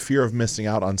have the fear of missing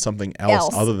out on something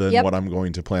else other than what I'm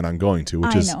going to plan on going to,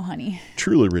 which is honey.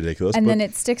 Truly ridiculous. And then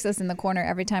it sticks us in the corner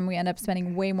every time we end up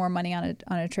spending way more money on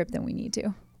a trip than we need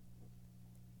to.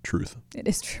 Truth. It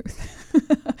is truth.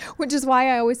 Which is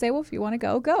why I always say, well, if you want to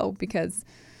go, go. Because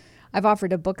I've offered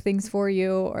to book things for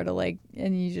you or to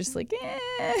and you just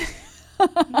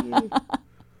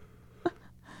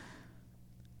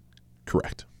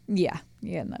Correct. Yeah.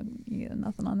 You got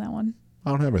nothing on that one.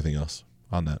 I don't have anything else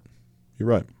on that. You're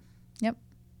right. Yep.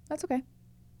 That's okay.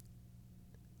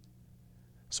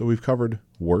 So we've covered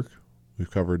work.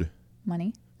 We've covered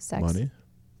money, sex. Money,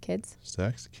 Kids.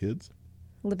 Sex, kids.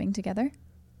 Living together.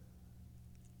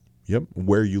 Yep.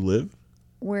 Where you live.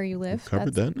 Where you live. We've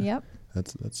covered that. Yep.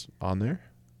 That's on there.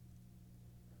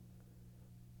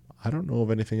 I don't know of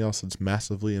anything else that's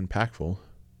massively impactful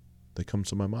that comes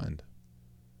to my mind.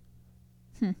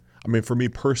 I mean, for me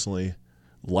personally,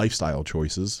 lifestyle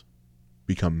choices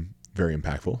become very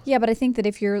impactful. Yeah, but I think that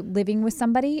if you're living with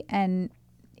somebody and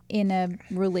in a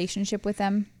relationship with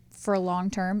them for a long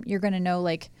term, you're going to know,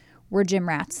 like, we're gym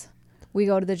rats. We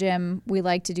go to the gym. We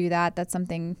like to do that. That's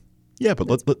something. Yeah, but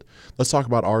let's talk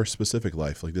about our specific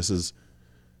life. Like, this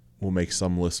will make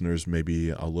some listeners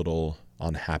maybe a little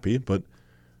unhappy, but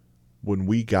when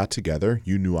we got together,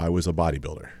 you knew I was a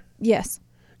bodybuilder. Yes.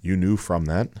 You knew from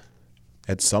that,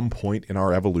 at some point in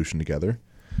our evolution together,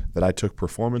 that I took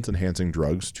performance-enhancing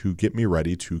drugs to get me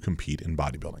ready to compete in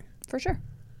bodybuilding. For sure.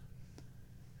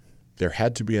 There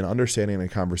had to be an understanding and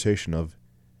a conversation of,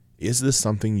 is this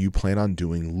something you plan on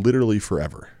doing literally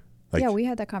forever? Yeah, we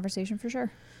had that conversation for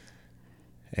sure.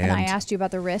 And I asked you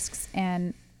about the risks,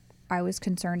 and I was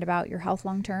concerned about your health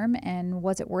long term, and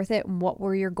was it worth it, and what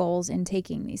were your goals in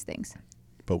taking these things?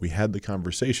 But we had the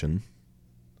conversation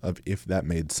of if that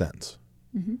made sense.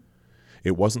 Mm-hmm.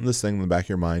 It wasn't this thing in the back of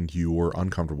your mind you were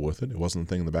uncomfortable with it. It wasn't the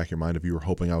thing in the back of your mind if you were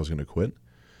hoping I was going to quit.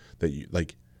 That you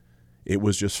like, it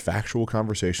was just factual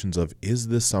conversations of, is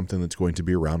this something that's going to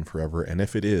be around forever? And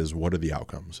if it is, what are the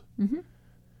outcomes? Mm-hmm.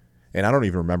 And I don't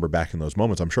even remember back in those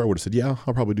moments. I'm sure I would have said, yeah,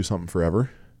 I'll probably do something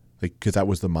forever. Like, because that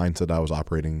was the mindset I was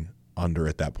operating under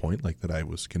at that point. Like, that I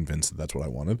was convinced that that's what I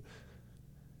wanted.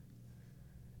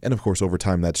 And of course, over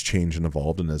time, that's changed and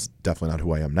evolved and is definitely not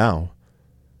who I am now.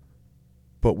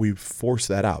 But we force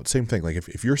that out. Same thing. Like,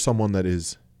 if you're someone that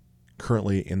is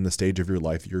currently in the stage of your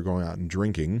life that you're going out and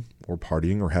drinking or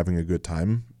partying or having a good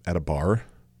time at a bar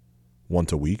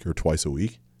once a week or twice a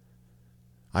week,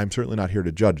 I'm certainly not here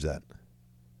to judge that.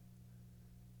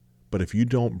 But if you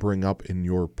don't bring up in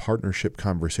your partnership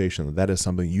conversation that that is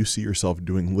something you see yourself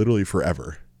doing literally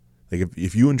forever, like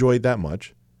if you enjoy it that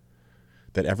much,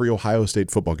 that every Ohio State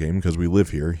football game, because we live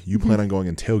here, you plan on going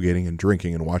and tailgating and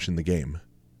drinking and watching the game,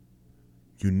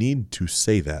 you need to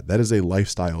say that. That is a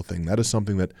lifestyle thing. That is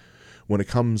something that when it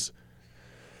comes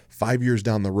 5 years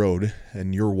down the road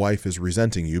and your wife is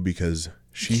resenting you because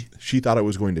she thought it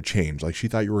was going to change. Like, she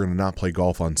thought you were going to not play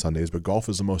golf on Sundays, but golf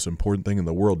is the most important thing in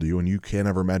the world to you, and you can't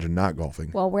ever imagine not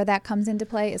golfing. Well, where that comes into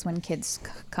play is when kids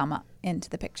come up into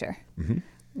the picture.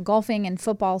 Mm-hmm. Golfing and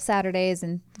football Saturdays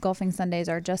and golfing Sundays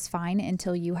are just fine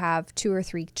until you have 2 or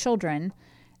 3 children.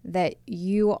 That's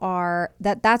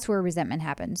where resentment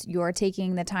happens. You're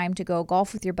taking the time to go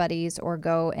golf with your buddies or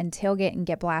go and tailgate and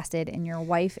get blasted, and your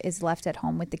wife is left at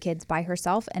home with the kids by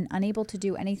herself and unable to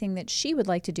do anything that she would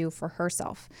like to do for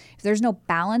herself. If there's no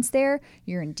balance there,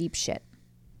 you're in deep shit.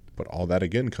 But all that,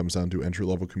 again, comes down to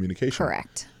entry-level communication.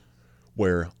 Correct.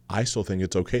 Where I still think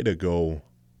it's okay to go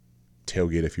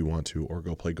tailgate if you want to, or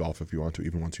go play golf if you want to,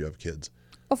 even once you have kids.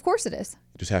 Of course it is.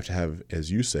 You just have to have, as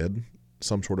you said,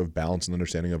 some sort of balance and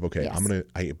understanding of, okay, Yes.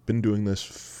 I've been doing this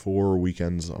 4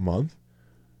 weekends a month.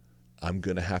 I'm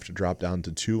going to have to drop down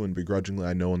to 2, and begrudgingly,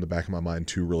 I know in the back of my mind,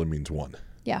 2 really means 1.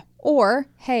 Yeah. Or,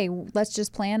 hey, let's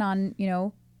just plan on,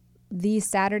 these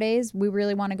Saturdays, we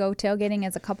really want to go tailgating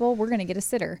as a couple. We're going to get a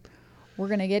sitter. We're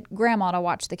going to get grandma to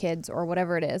watch the kids or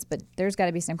whatever it is. But there's got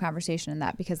to be some conversation in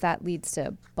that, because that leads to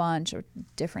a bunch of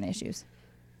different issues.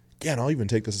 Yeah, and I'll even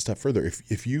take this a step further.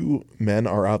 If you men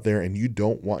are out there and you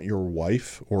don't want your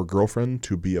wife or girlfriend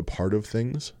to be a part of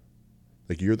things,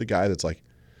 like, you're the guy that's like,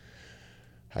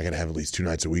 I got to have at least 2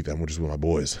 nights a week then, which is with my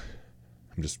boys.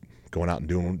 I'm just going out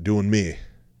and doing me.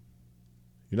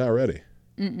 You're not ready.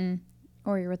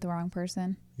 Or you're with the wrong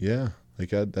person. Yeah, like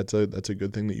that's a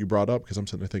good thing that you brought up, because I'm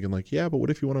sitting there thinking, like, yeah, but what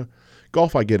if you want to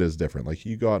golf? I get it is different. Like,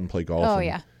 you go out and play golf. Oh,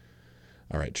 yeah.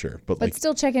 All right, sure. But like,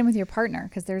 still check in with your partner,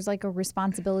 because there's like a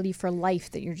responsibility for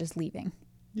life that you're just leaving.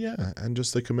 Yeah, and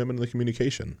just the commitment and the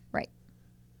communication. Right.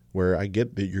 Where I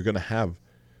get that you're going to have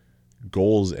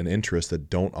goals and interests that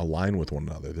don't align with one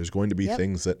another. There's going to be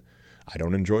things that I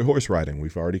don't enjoy horse riding.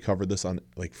 We've already covered this on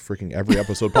like freaking every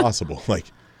episode possible. Like,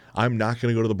 I'm not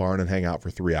going to go to the barn and hang out for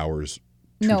 3 hours.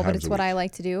 No, but it's what I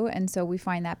like to do. And so we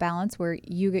find that balance where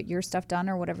you get your stuff done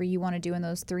or whatever you want to do in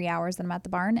those 3 hours that I'm at the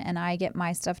barn, and I get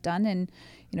my stuff done. And,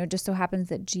 just so happens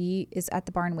that G is at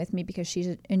the barn with me because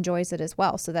she enjoys it as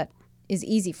well. So that is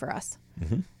easy for us.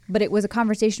 Mm-hmm. But it was a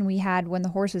conversation we had when the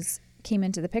horses came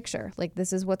into the picture. Like,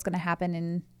 this is what's going to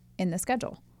happen in the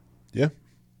schedule. Yeah.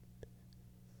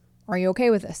 Are you okay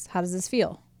with this? How does this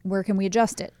feel? Where can we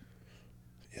adjust it?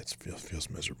 Yeah, it feels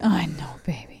miserable. I know,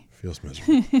 baby. Feels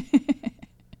miserable.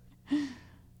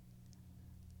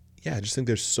 yeah, I just think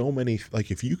there's so many,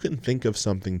 like if you can think of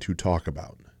something to talk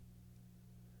about,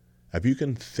 if you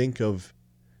can think of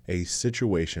a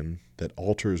situation that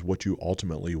alters what you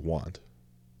ultimately want,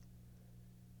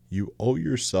 you owe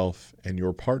yourself and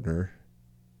your partner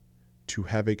to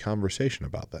have a conversation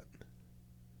about that. I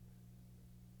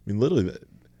mean, literally,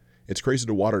 it's crazy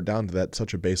to water it down to that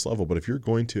such a base level, but if you're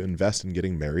going to invest in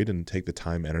getting married and take the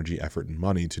time, energy, effort, and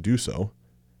money to do so,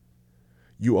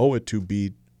 you owe it to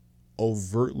be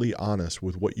overtly honest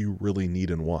with what you really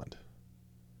need and want.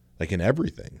 Like in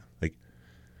everything. Like,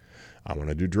 I want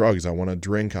to do drugs. I want to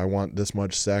drink. I want this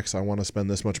much sex. I want to spend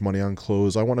this much money on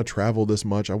clothes. I want to travel this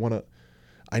much.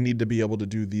 I need to be able to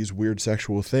do these weird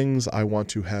sexual things. I want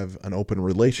to have an open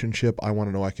relationship. I want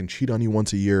to know I can cheat on you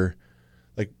once a year.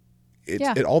 Like,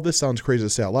 all this sounds crazy to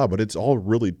say out loud, but it's all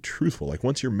really truthful. Like,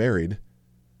 once you're married,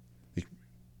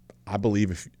 I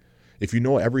believe if you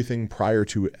know everything prior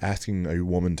to asking a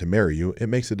woman to marry you, it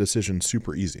makes a decision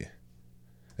super easy.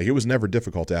 Like, it was never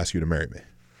difficult to ask you to marry me.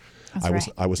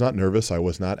 I was not nervous. I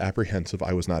was not apprehensive.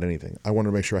 I was not anything. I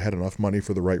wanted to make sure I had enough money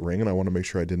for the right ring, and I wanted to make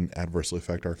sure I didn't adversely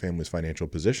affect our family's financial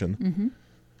position. Mm-hmm.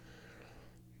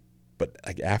 But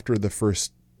like after the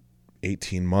first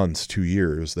 18 months, 2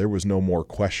 years, there was no more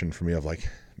question for me of like,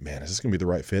 man, is this going to be the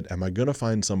right fit? Am I going to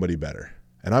find somebody better?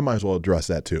 And I might as well address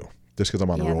that too, just because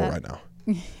I'm on a roll right now.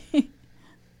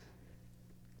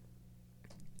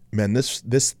 Man,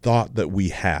 this thought that we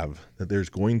have that there's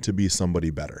going to be somebody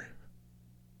better.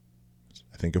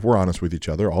 I think if we're honest with each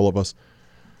other, all of us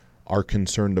are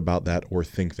concerned about that or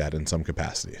think that in some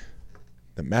capacity.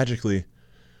 That magically,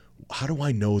 how do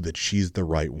I know that she's the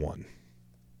right one?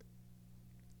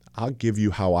 I'll give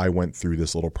you how I went through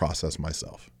this little process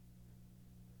myself.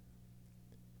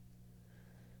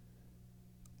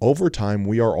 Over time,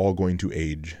 we are all going to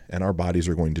age and our bodies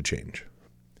are going to change.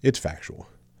 It's factual.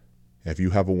 If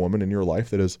you have a woman in your life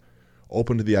that is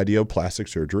open to the idea of plastic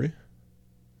surgery,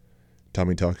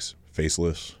 tummy tucks,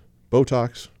 facelifts,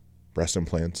 Botox, breast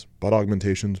implants, butt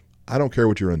augmentations, I don't care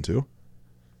what you're into.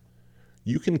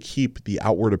 You can keep the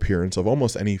outward appearance of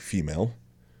almost any female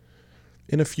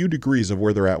in a few degrees of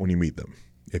where they're at when you meet them,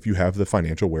 if you have the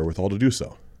financial wherewithal to do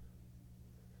so.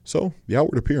 So, the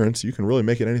outward appearance, you can really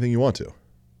make it anything you want to,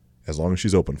 as long as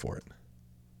she's open for it.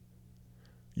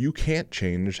 You can't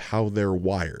change how they're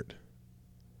wired.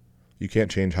 You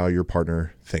can't change how your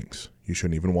partner thinks. You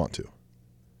shouldn't even want to.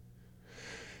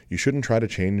 You shouldn't try to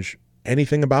change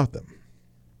anything about them.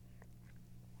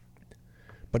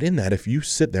 But in that, if you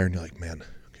sit there and you're like, man,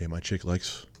 okay, my chick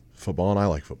likes football and I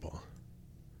like football,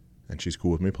 and she's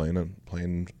cool with me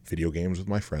playing video games with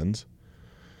my friends,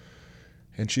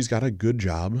 and she's got a good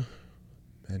job,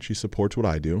 and she supports what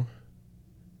I do,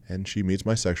 and she meets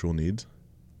my sexual needs,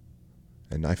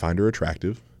 and I find her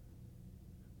attractive,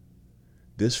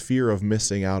 this fear of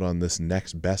missing out on this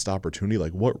next best opportunity,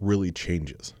 like what really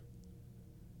changes?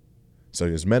 So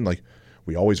as men, like,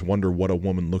 we always wonder what a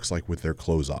woman looks like with their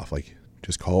clothes off. Like,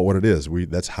 just call it what it is.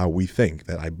 That's how we think.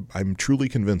 That I'm truly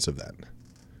convinced of that.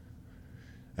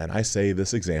 And I say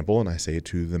this example, and I say it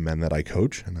to the men that I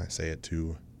coach, and I say it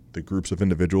to the groups of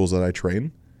individuals that I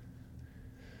train.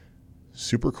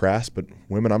 Super crass, but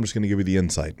women, I'm just going to give you the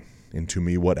insight into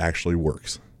me, what actually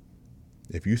works.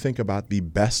 If you think about the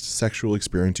best sexual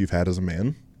experience you've had as a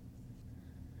man,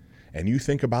 and you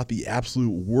think about the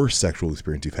absolute worst sexual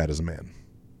experience you've had as a man,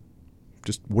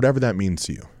 just whatever that means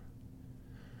to you,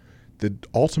 the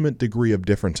ultimate degree of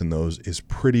difference in those is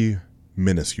pretty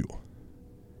minuscule.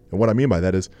 And what I mean by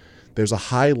that is there's a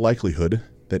high likelihood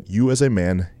that you as a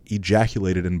man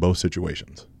ejaculated in both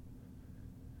situations.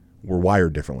 We're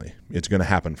wired differently. It's going to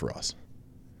happen for us.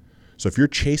 So if you're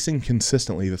chasing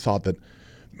consistently the thought that,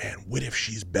 man, what if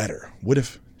she's better? What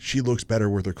if she looks better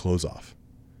with her clothes off?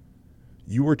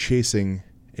 You are chasing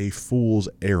a fool's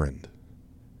errand.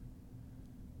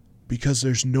 Because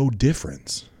there's no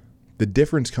difference. The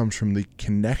difference comes from the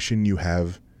connection you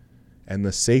have and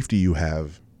the safety you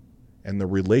have and the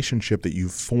relationship that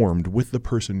you've formed with the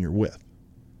person you're with.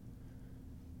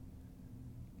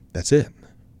 That's it.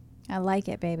 I like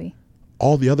it, baby.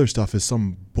 All the other stuff is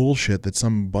some bullshit that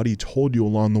somebody told you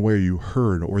along the way, you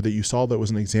heard, or that you saw that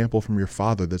was an example from your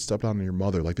father that stepped on your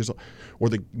mother. Like or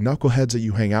the knuckleheads that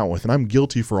you hang out with. And I'm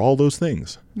guilty for all those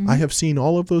things. Mm-hmm. I have seen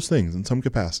all of those things in some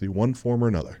capacity, one form or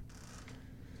another.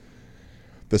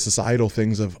 The societal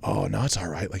things of, oh, no, it's all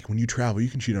right. Like when you travel, you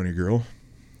can cheat on your girl.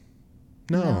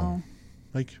 No.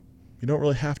 Like you don't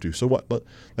really have to. So what? But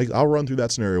like I'll run through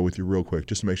that scenario with you real quick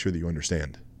just to make sure that you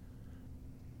understand.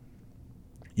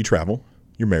 You travel.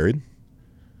 You're married.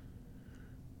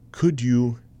 Could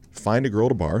you find a girl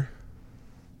at a bar,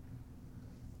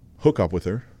 hook up with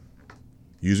her,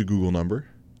 use a Google number,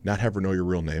 not have her know your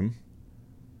real name,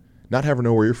 not have her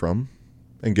know where you're from,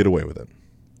 and get away with it.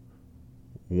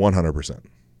 100%.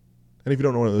 And if you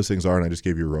don't know what those things are, and I just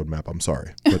gave you a roadmap, I'm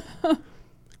sorry. But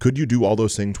could you do all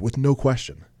those things with no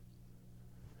question?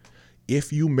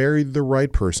 If you married the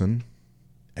right person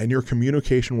and your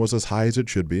communication was as high as it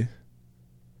should be,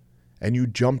 and you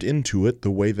jumped into it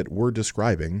the way that we're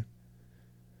describing,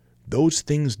 those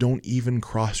things don't even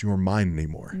cross your mind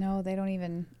anymore. No, they don't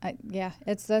even.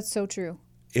 That's so true.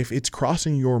 If it's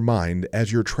crossing your mind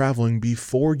as you're traveling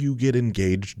before you get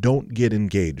engaged, don't get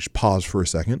engaged. Pause for a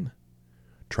second.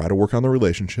 Try to work on the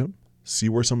relationship. See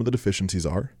where some of the deficiencies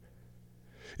are.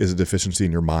 Is it a deficiency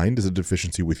in your mind? Is it a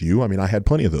deficiency with you? I mean, I had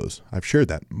plenty of those. I've shared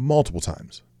that multiple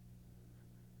times.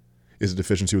 Is it a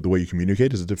deficiency with the way you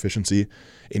communicate? Is it a deficiency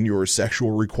in your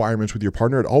sexual requirements with your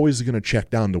partner? It always is going to check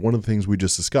down to one of the things we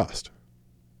just discussed.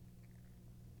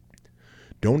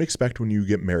 Don't expect when you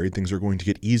get married things are going to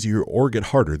get easier or get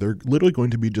harder. They're literally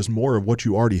going to be just more of what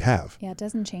you already have. Yeah, it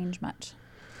doesn't change much.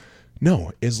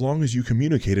 No, as long as you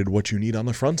communicated what you need on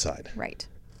the front side. Right.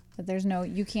 But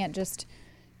you can't just,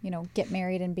 get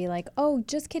married and be like, oh,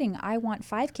 just kidding. I want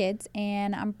 5 kids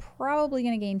and I'm probably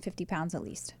going to gain 50 pounds at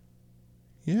least.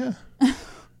 Yeah.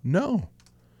 No.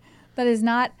 That is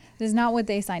not what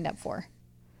they signed up for.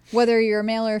 Whether you're a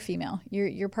male or a female,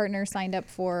 your partner signed up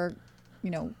for,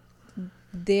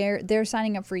 they're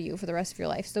signing up for you for the rest of your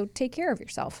life. So take care of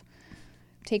yourself.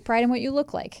 Take pride in what you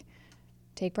look like.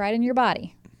 Take pride in your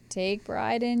body. Take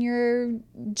pride in your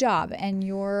job and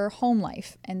your home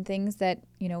life and things that,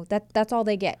 that's all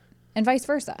they get. And vice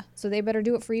versa. So they better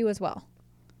do it for you as well.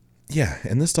 Yeah,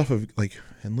 and this stuff of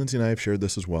and Lindsay and I have shared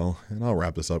this as well, and I'll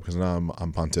wrap this up because now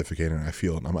I'm pontificating and I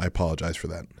feel it, and I apologize for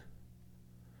that.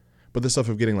 But this stuff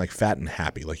of getting fat and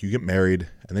happy, you get married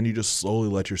and then you just slowly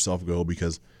let yourself go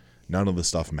because none of the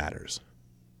stuff matters.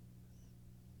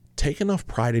 Take enough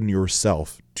pride in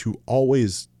yourself to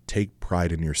always take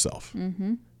pride in yourself.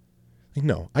 Mm-hmm.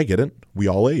 No, I get it. We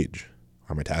all age.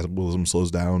 Our metabolism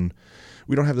slows down.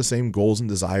 We don't have the same goals and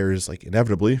desires.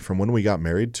 Inevitably, from when we got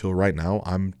married till right now,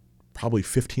 I'm probably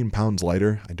 15 pounds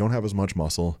lighter. I don't have as much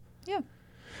muscle. Yeah.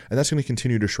 And that's going to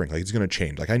continue to shrink. It's going to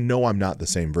change. I know I'm not the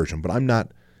same version, but I'm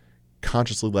not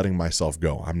consciously letting myself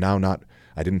go. I'm now not,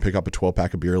 I didn't pick up a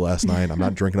 12-pack of beer last night. I'm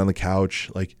not drinking on the couch.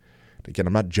 Again,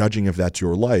 I'm not judging if that's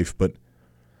your life, but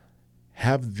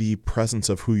have the presence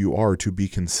of who you are to be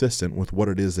consistent with what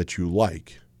it is that you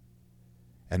like.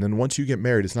 And then once you get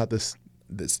married, it's not this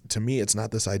to me, it's not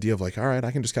this idea of all right,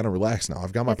 I can just kind of relax now.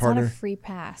 I've got my partner. It's not a free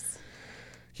pass.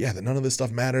 Yeah, that none of this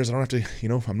stuff matters. I don't have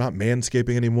to, I'm not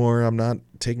manscaping anymore. I'm not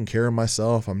taking care of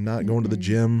myself. I'm not going to the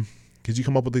gym. Because you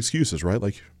come up with excuses, right?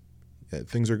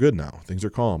 Things are good now. Things are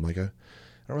calm. I don't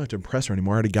really have to impress her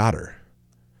anymore. I already got her.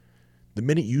 The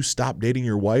minute you stop dating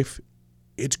your wife,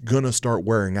 it's going to start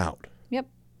wearing out. Yep.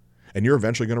 And you're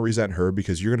eventually going to resent her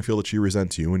because you're going to feel that she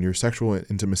resents you and your sexual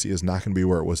intimacy is not going to be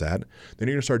where it was at. Then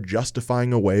you're going to start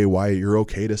justifying away why you're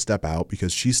okay to step out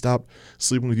because she stopped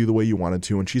sleeping with you the way you wanted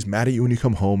to and she's mad at you when you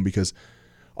come home because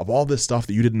of all this stuff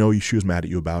that you didn't know she was mad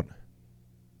at you about.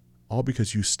 All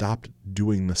because you stopped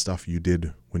doing the stuff you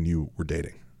did when you were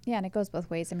dating. Yeah, and it goes both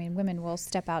ways. I mean, women will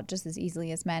step out just as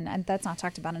easily as men, and that's not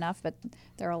talked about enough, but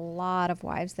there are a lot of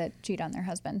wives that cheat on their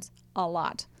husbands. A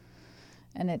lot.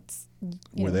 And it's...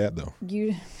 Where they at, though?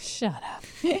 You shut up.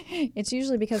 It's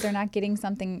usually because they're not getting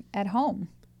something at home.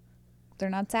 They're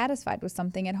not satisfied with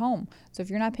something at home. So if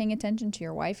you're not paying attention to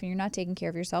your wife and you're not taking care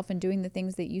of yourself and doing the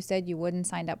things that you said you wouldn't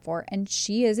sign up for, and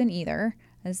she isn't either,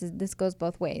 this goes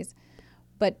both ways.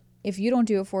 But if you don't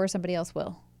do it for her, somebody else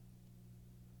will.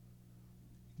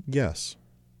 Yes.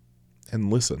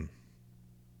 And listen.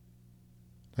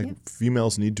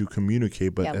 Females need to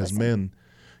communicate, but as men,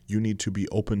 you need to be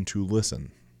open to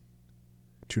listen,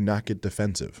 to not get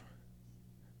defensive.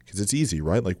 Because it's easy,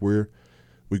 right?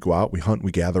 We go out, we hunt,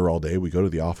 we gather all day, we go to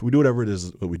the office, we do whatever it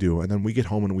is that we do, and then we get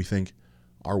home and we think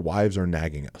our wives are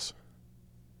nagging us.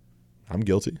 I'm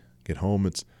guilty. Get home,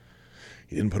 it's,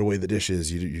 you didn't put away the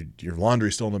dishes, your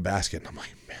laundry's still in the basket. And I'm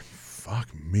like, man, fuck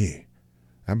me.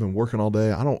 I've been working all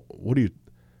day. What are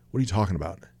you talking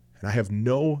about? And I have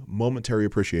no momentary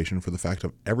appreciation for the fact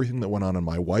of everything that went on in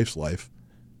my wife's life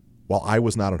while I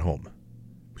was not at home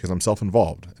because I'm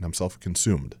self-involved and I'm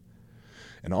self-consumed.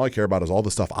 And all I care about is all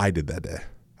the stuff I did that day.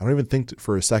 I don't even think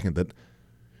for a second that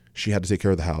she had to take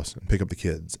care of the house and pick up the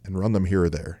kids and run them here or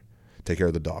there, take care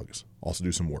of the dogs, also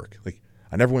do some work.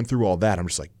 I never went through all that. I'm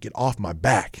just like, get off my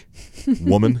back,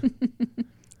 woman.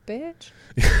 Bitch.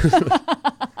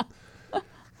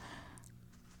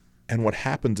 And what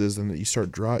happens is then that you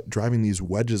start driving these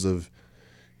wedges of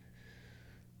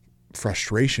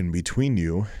frustration between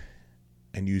you,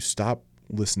 and you stop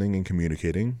listening and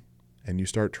communicating, and you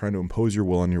start trying to impose your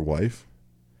will on your wife,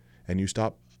 and you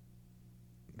stop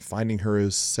finding her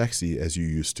as sexy as you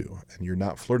used to, and you're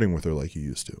not flirting with her like you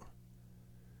used to,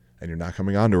 and you're not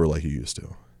coming on to her like you used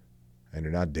to, and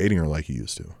you're not dating her like you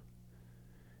used to.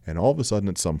 And all of a sudden,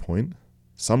 at some point,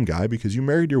 some guy, because you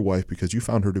married your wife because you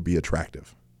found her to be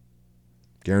attractive.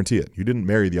 Guarantee it. You didn't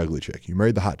marry the ugly chick. You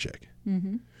married the hot chick.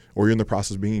 Mm-hmm. Or you're in the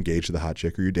process of being engaged to the hot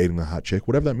chick, or you're dating the hot chick,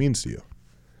 whatever that means to you.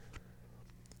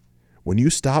 When you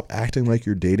stop acting like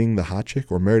you're dating the hot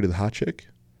chick or married to the hot chick,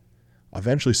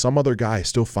 eventually some other guy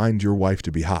still finds your wife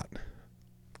to be hot.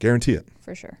 Guarantee it.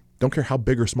 For sure. Don't care how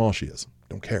big or small she is.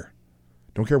 Don't care.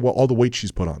 Don't care what all the weight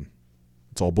she's put on.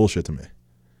 It's all bullshit to me.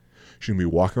 She's going to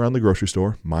be walking around the grocery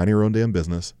store, minding her own damn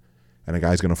business, and a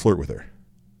guy's going to flirt with her.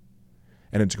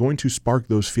 And it's going to spark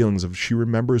those feelings of she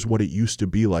remembers what it used to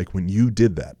be like when you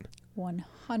did that.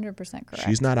 100% correct.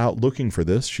 She's not out looking for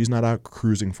this. She's not out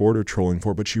cruising for it or trolling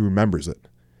for it, but she remembers it.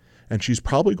 And she's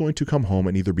probably going to come home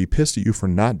and either be pissed at you for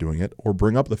not doing it or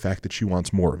bring up the fact that she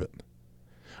wants more of it.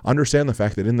 Understand the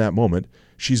fact that in that moment,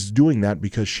 she's doing that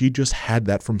because she just had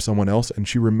that from someone else and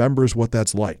she remembers what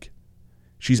that's like.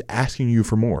 She's asking you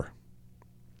for more.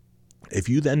 If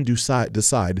you then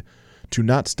decide to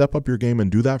not step up your game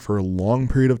and do that for a long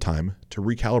period of time to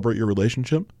recalibrate your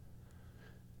relationship,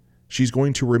 she's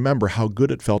going to remember how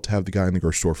good it felt to have the guy in the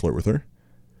grocery store flirt with her.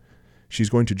 She's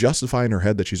going to justify in her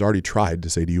head that she's already tried to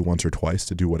say to you once or twice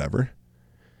to do whatever.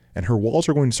 And her walls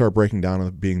are going to start breaking down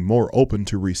and being more open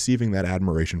to receiving that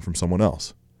admiration from someone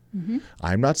else. Mm-hmm.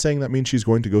 I'm not saying that means she's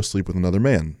going to go sleep with another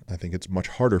man. I think it's much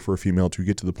harder for a female to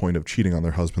get to the point of cheating on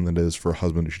their husband than it is for a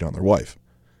husband to cheat on their wife.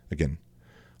 Again,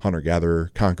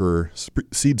 hunter-gatherer, conqueror,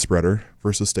 seed spreader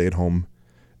versus stay-at-home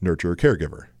nurturer,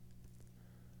 caregiver.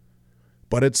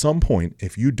 But at some point,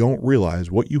 if you don't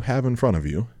realize what you have in front of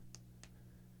you,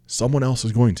 someone else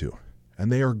is going to,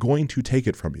 and they are going to take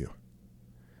it from you.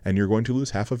 And you're going to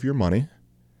lose half of your money,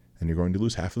 and you're going to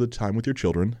lose half of the time with your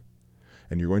children,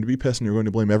 and you're going to be pissed and you're going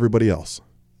to blame everybody else.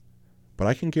 But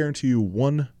I can guarantee you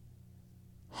 100%,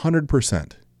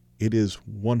 it is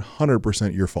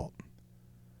 100% your fault.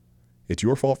 It's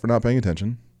your fault for not paying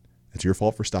attention. It's your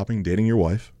fault for stopping dating your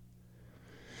wife.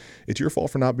 It's your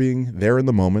fault for not being there in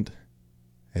the moment.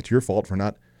 It's your fault for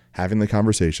not having the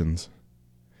conversations.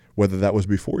 Whether that was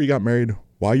before you got married,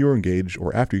 while you were engaged,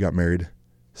 or after you got married,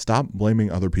 stop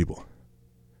blaming other people.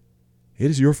 It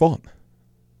is your fault.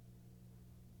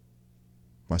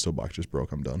 My soapbox just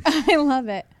broke. I'm done. I love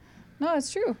it. No,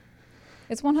 it's true.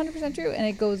 It's 100% true. And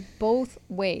it goes both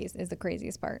ways is the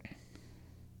craziest part.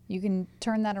 You can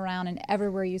turn that around and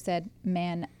everywhere you said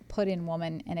man, put in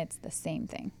woman, and it's the same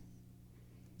thing.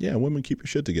 Yeah, women, keep your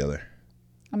shit together.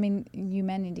 I mean, you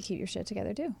men need to keep your shit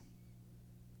together too.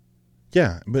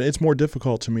 Yeah, but it's more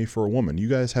difficult to me for a woman. You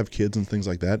guys have kids and things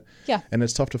like that. Yeah. And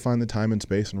it's tough to find the time and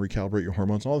space and recalibrate your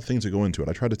hormones, all the things that go into it.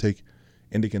 I try to take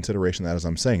into consideration that as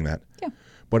I'm saying that. Yeah.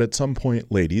 But at some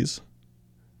point, ladies,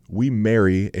 we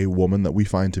marry a woman that we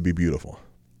find to be beautiful.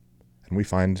 And we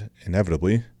find,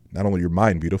 inevitably, not only your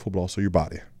mind beautiful, but also your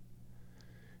body.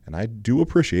 And I do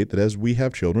appreciate that as we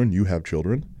have children, you have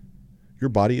children, your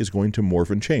body is going to morph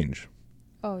and change.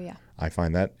 Oh, yeah. I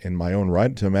find that in my own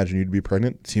right, to imagine you to be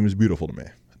pregnant seems beautiful to me.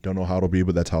 I don't know how it'll be,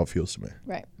 but that's how it feels to me.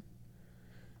 Right.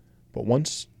 But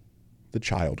once the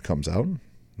child comes out, and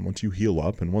once you heal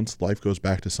up, and once life goes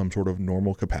back to some sort of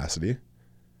normal capacity,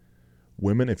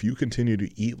 women, if you continue to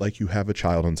eat like you have a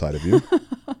child inside of you,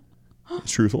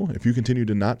 it's truthful. If you continue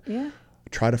to not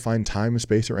try to find time,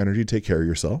 space, or energy to take care of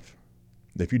yourself,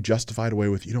 if you justify it away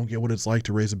with, you don't get what it's like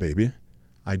to raise a baby,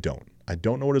 I don't. I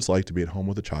don't know what it's like to be at home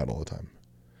with a child all the time.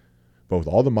 But with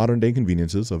all the modern day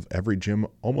conveniences of every gym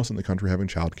almost in the country having a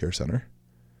child care center,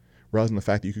 realizing the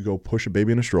fact that you could go push a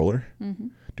baby in a stroller,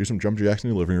 do some jump jacks in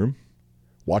your living room,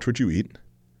 watch what you eat,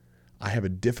 I have a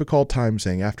difficult time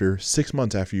saying after 6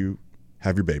 months after you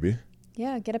have your baby.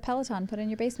 Yeah, get a Peloton, put it in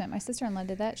your basement. My sister-in-law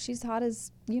did that. She's hot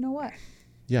as you know what.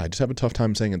 Yeah, I just have a tough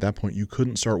time saying at that point you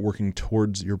couldn't start working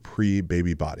towards your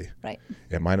pre-baby body. Right.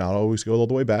 It might not always go all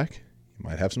the way back. You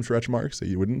might have some stretch marks that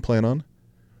you wouldn't plan on.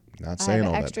 Not saying all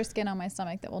that. I have extra skin on my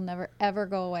stomach that will never, ever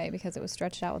go away because it was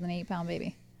stretched out with an 8-pound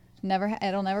baby.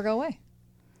 It'll never go away.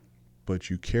 But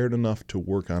you cared enough to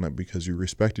work on it because you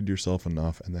respected yourself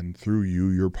enough, and then through you,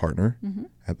 your partner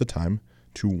at the time,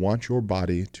 to want your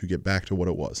body to get back to what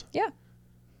it was. Yeah.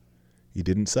 You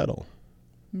didn't settle.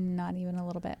 Not even a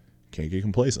little bit. Can't get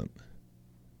complacent.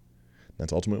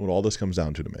 That's ultimately what all this comes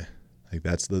down to me. Like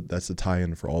that's the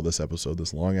tie-in for all this episode,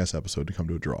 this long-ass episode to come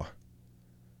to a draw.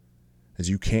 Is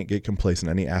you can't get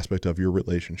complacent in any aspect of your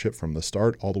relationship from the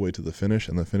start all the way to the finish,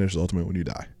 and the finish is ultimately when you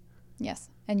die. Yes.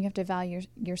 And you have to value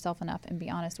yourself enough and be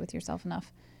honest with yourself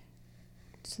enough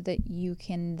so that you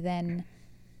can then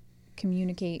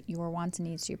communicate your wants and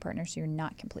needs to your partner so you're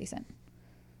not complacent.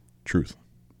 Truth.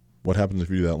 What happens if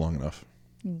you do that long enough?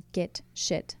 Get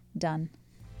shit done.